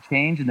hotel to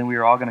change, and then we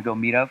were all going to go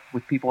meet up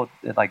with people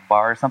at like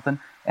bar or something.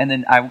 And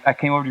then I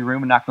came over to your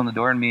room and knocked on the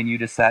door, and me and you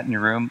just sat in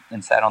your room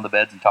and sat on the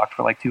beds and talked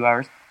for like 2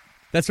 hours.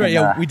 That's right.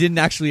 And, we didn't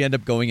actually end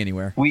up going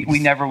anywhere. We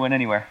never went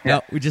anywhere. Yeah.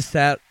 No, we just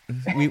sat.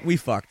 We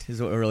fucked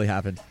is what really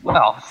happened.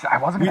 Well, I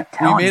wasn't going to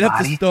tell We made up the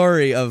anybody.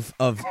 story of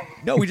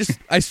no. We just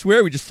I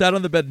swear we just sat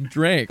on the bed and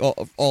drank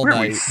all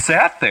night. We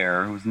sat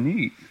there. It was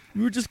neat.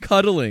 We were just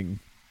cuddling.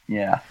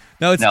 Yeah.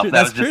 No, it's No, true. that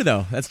That's was true just-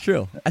 though. That's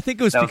true. I think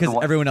it was That was because the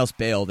one- everyone else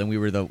bailed and we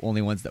were the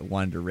only ones that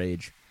wanted to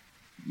rage.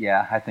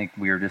 Yeah, I think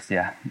we were just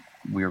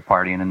we were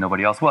partying and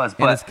nobody else was. And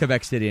But it's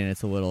Quebec City and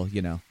it's a little,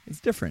 it's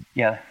different.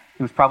 yeah,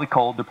 it was probably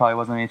cold. There probably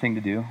wasn't anything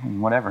to do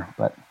and whatever.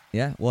 But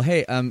Yeah. Well,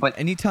 hey, But-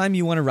 anytime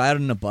you want to ride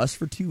on a bus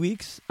for 2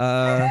 weeks,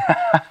 and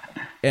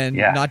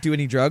Yeah. not do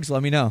any drugs,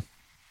 let me know.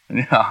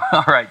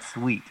 all right,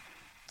 sweet.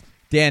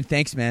 Dan,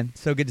 thanks, man.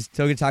 So good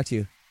to talk to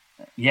you.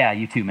 Yeah,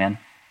 you too, man.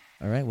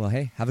 All right. Well,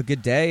 hey, have a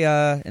good day,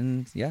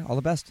 and yeah, all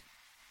the best.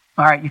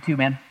 All right, you too,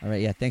 man. All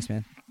right. Yeah. Thanks,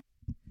 man.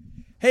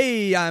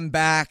 Hey, I'm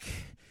back.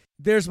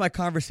 There's my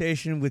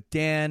conversation with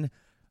Dan,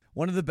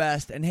 one of the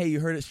best. And hey,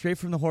 you heard it straight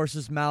from the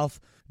horse's mouth.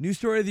 New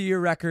Story of the Year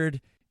record.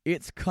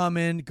 It's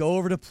coming. Go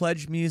over to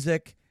Pledge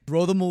Music.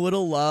 Throw them a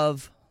little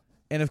love.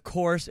 And of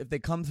course, if they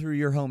come through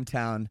your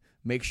hometown,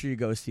 make sure you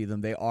go see them.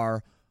 They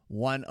are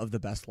one of the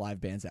best live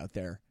bands out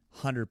there.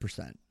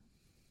 100%.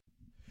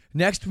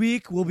 Next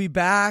week, we'll be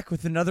back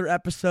with another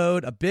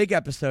episode, a big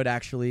episode,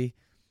 actually.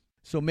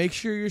 So make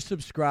sure you're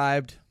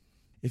subscribed.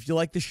 If you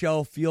like the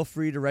show, feel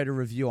free to write a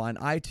review on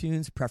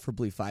iTunes,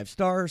 preferably 5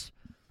 stars.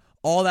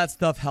 All that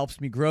stuff helps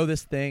me grow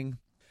this thing.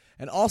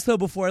 And also,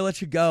 before I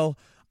let you go,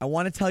 I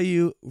want to tell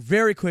you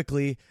very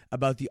quickly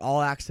about the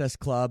All Access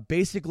Club.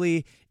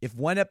 Basically, if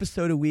one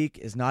episode a week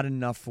is not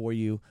enough for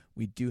you,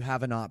 we do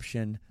have an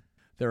option.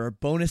 There are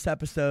bonus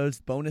episodes,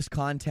 bonus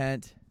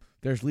content.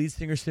 There's Lead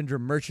Singer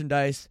Syndrome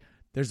merchandise.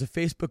 There's a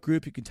Facebook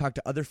group. You can talk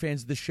to other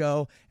fans of the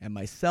show and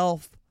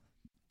myself.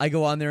 I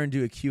go on there and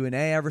do a Q&A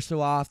ever so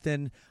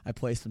often. I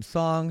play some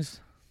songs.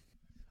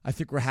 I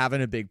think we're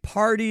having a big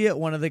party at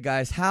one of the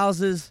guys'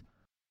 houses.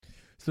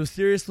 So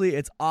seriously,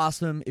 it's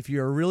awesome. If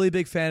you're a really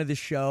big fan of this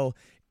show,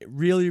 it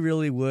really,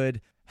 really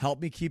would help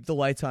me keep the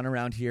lights on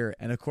around here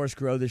and, of course,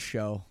 grow this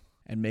show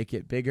and make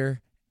it bigger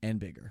and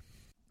bigger.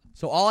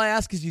 So all I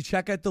ask is you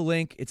check out the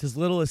link. It's as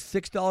little as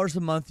 $6 a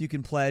month you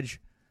can pledge.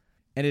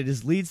 And it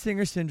is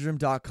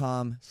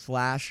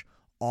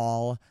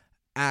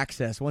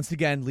leadsingersyndrome.com/all-access. Once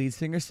again,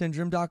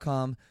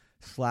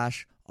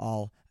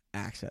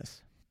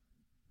 leadsingersyndrome.com/all-access.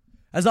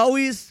 As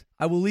always,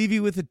 I will leave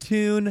you with a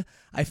tune.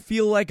 I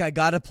feel like I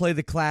gotta play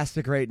the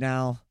classic right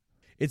now.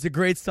 It's a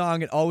great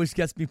song. It always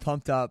gets me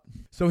pumped up.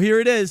 So here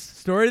it is,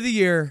 Story of the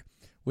Year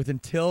with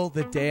Until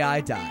the Day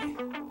I Die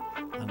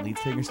on Lead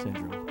Singer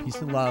Syndrome. Peace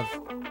and love.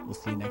 We'll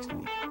see you next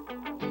week.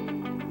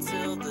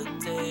 Till the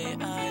day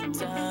I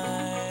die,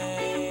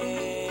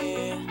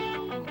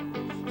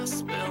 I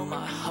spill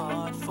my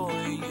heart for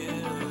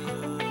you,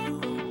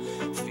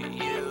 for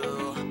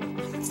you.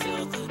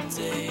 Until the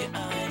day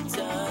I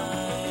die,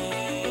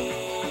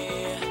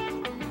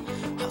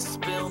 I'll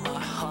spill my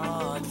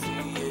heart for you.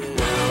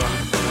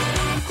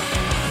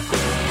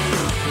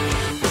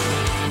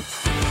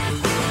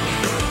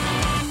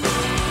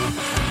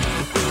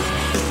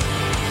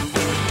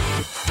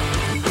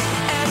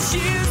 As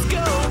years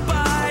go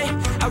by,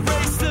 I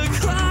race the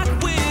clock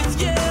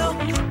with you.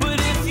 But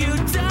if you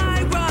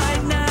die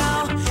right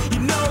now, you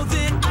know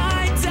that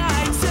I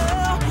die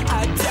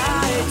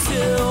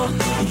too.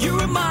 You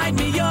remind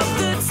me of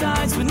the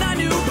times when I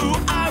knew who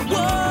I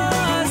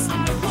was.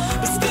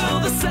 But still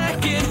the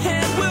second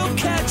hand will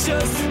catch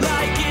us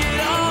like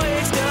it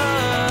always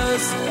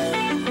does.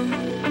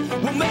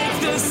 We'll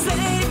make the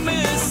same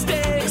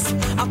mistakes.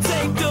 I'll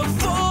take the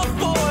fall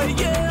for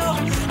you.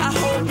 I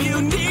hope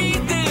you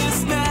need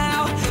this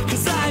now,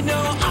 'cause I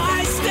know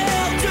I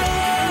still do.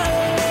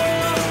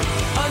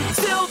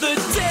 Until the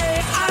day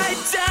I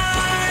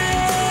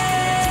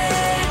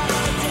die,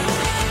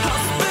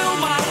 I'll spill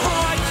my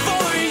heart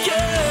for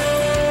you.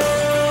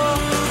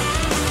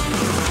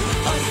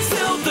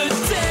 Until the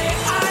day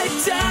I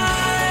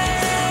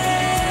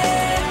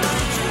die,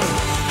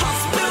 I'll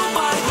spill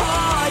my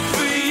heart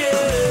for you.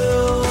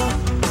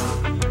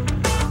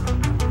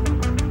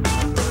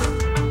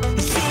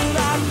 Should I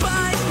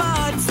bite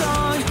my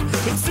tongue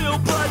until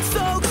blood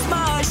soaks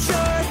my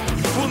shirt?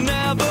 We'll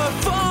never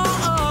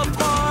fall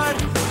apart.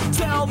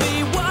 Tell me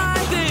why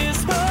this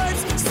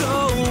hurts so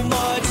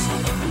much.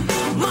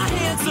 My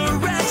hands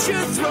are at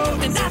your throat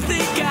and I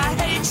think I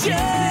hate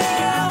you.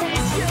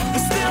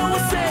 But still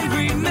we'll say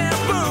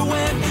remember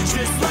when,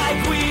 just like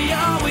we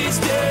always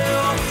do.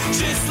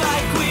 Just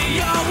like we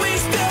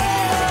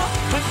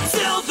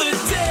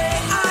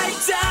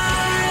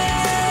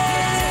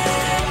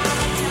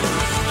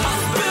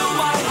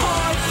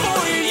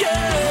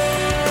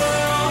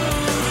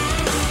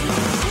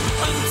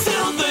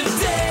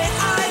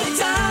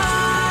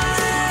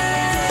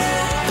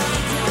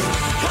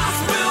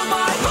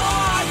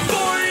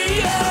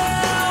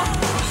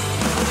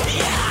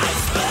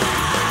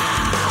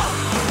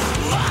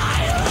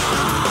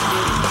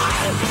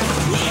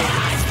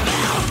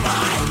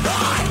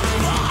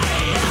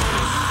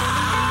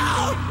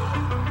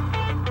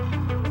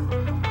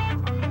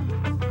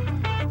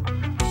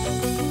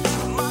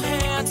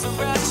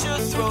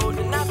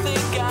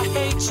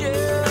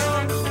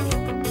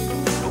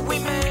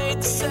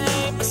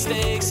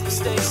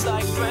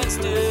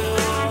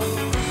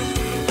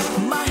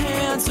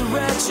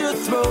at your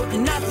throat,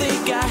 and I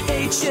think I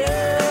hate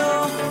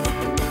you.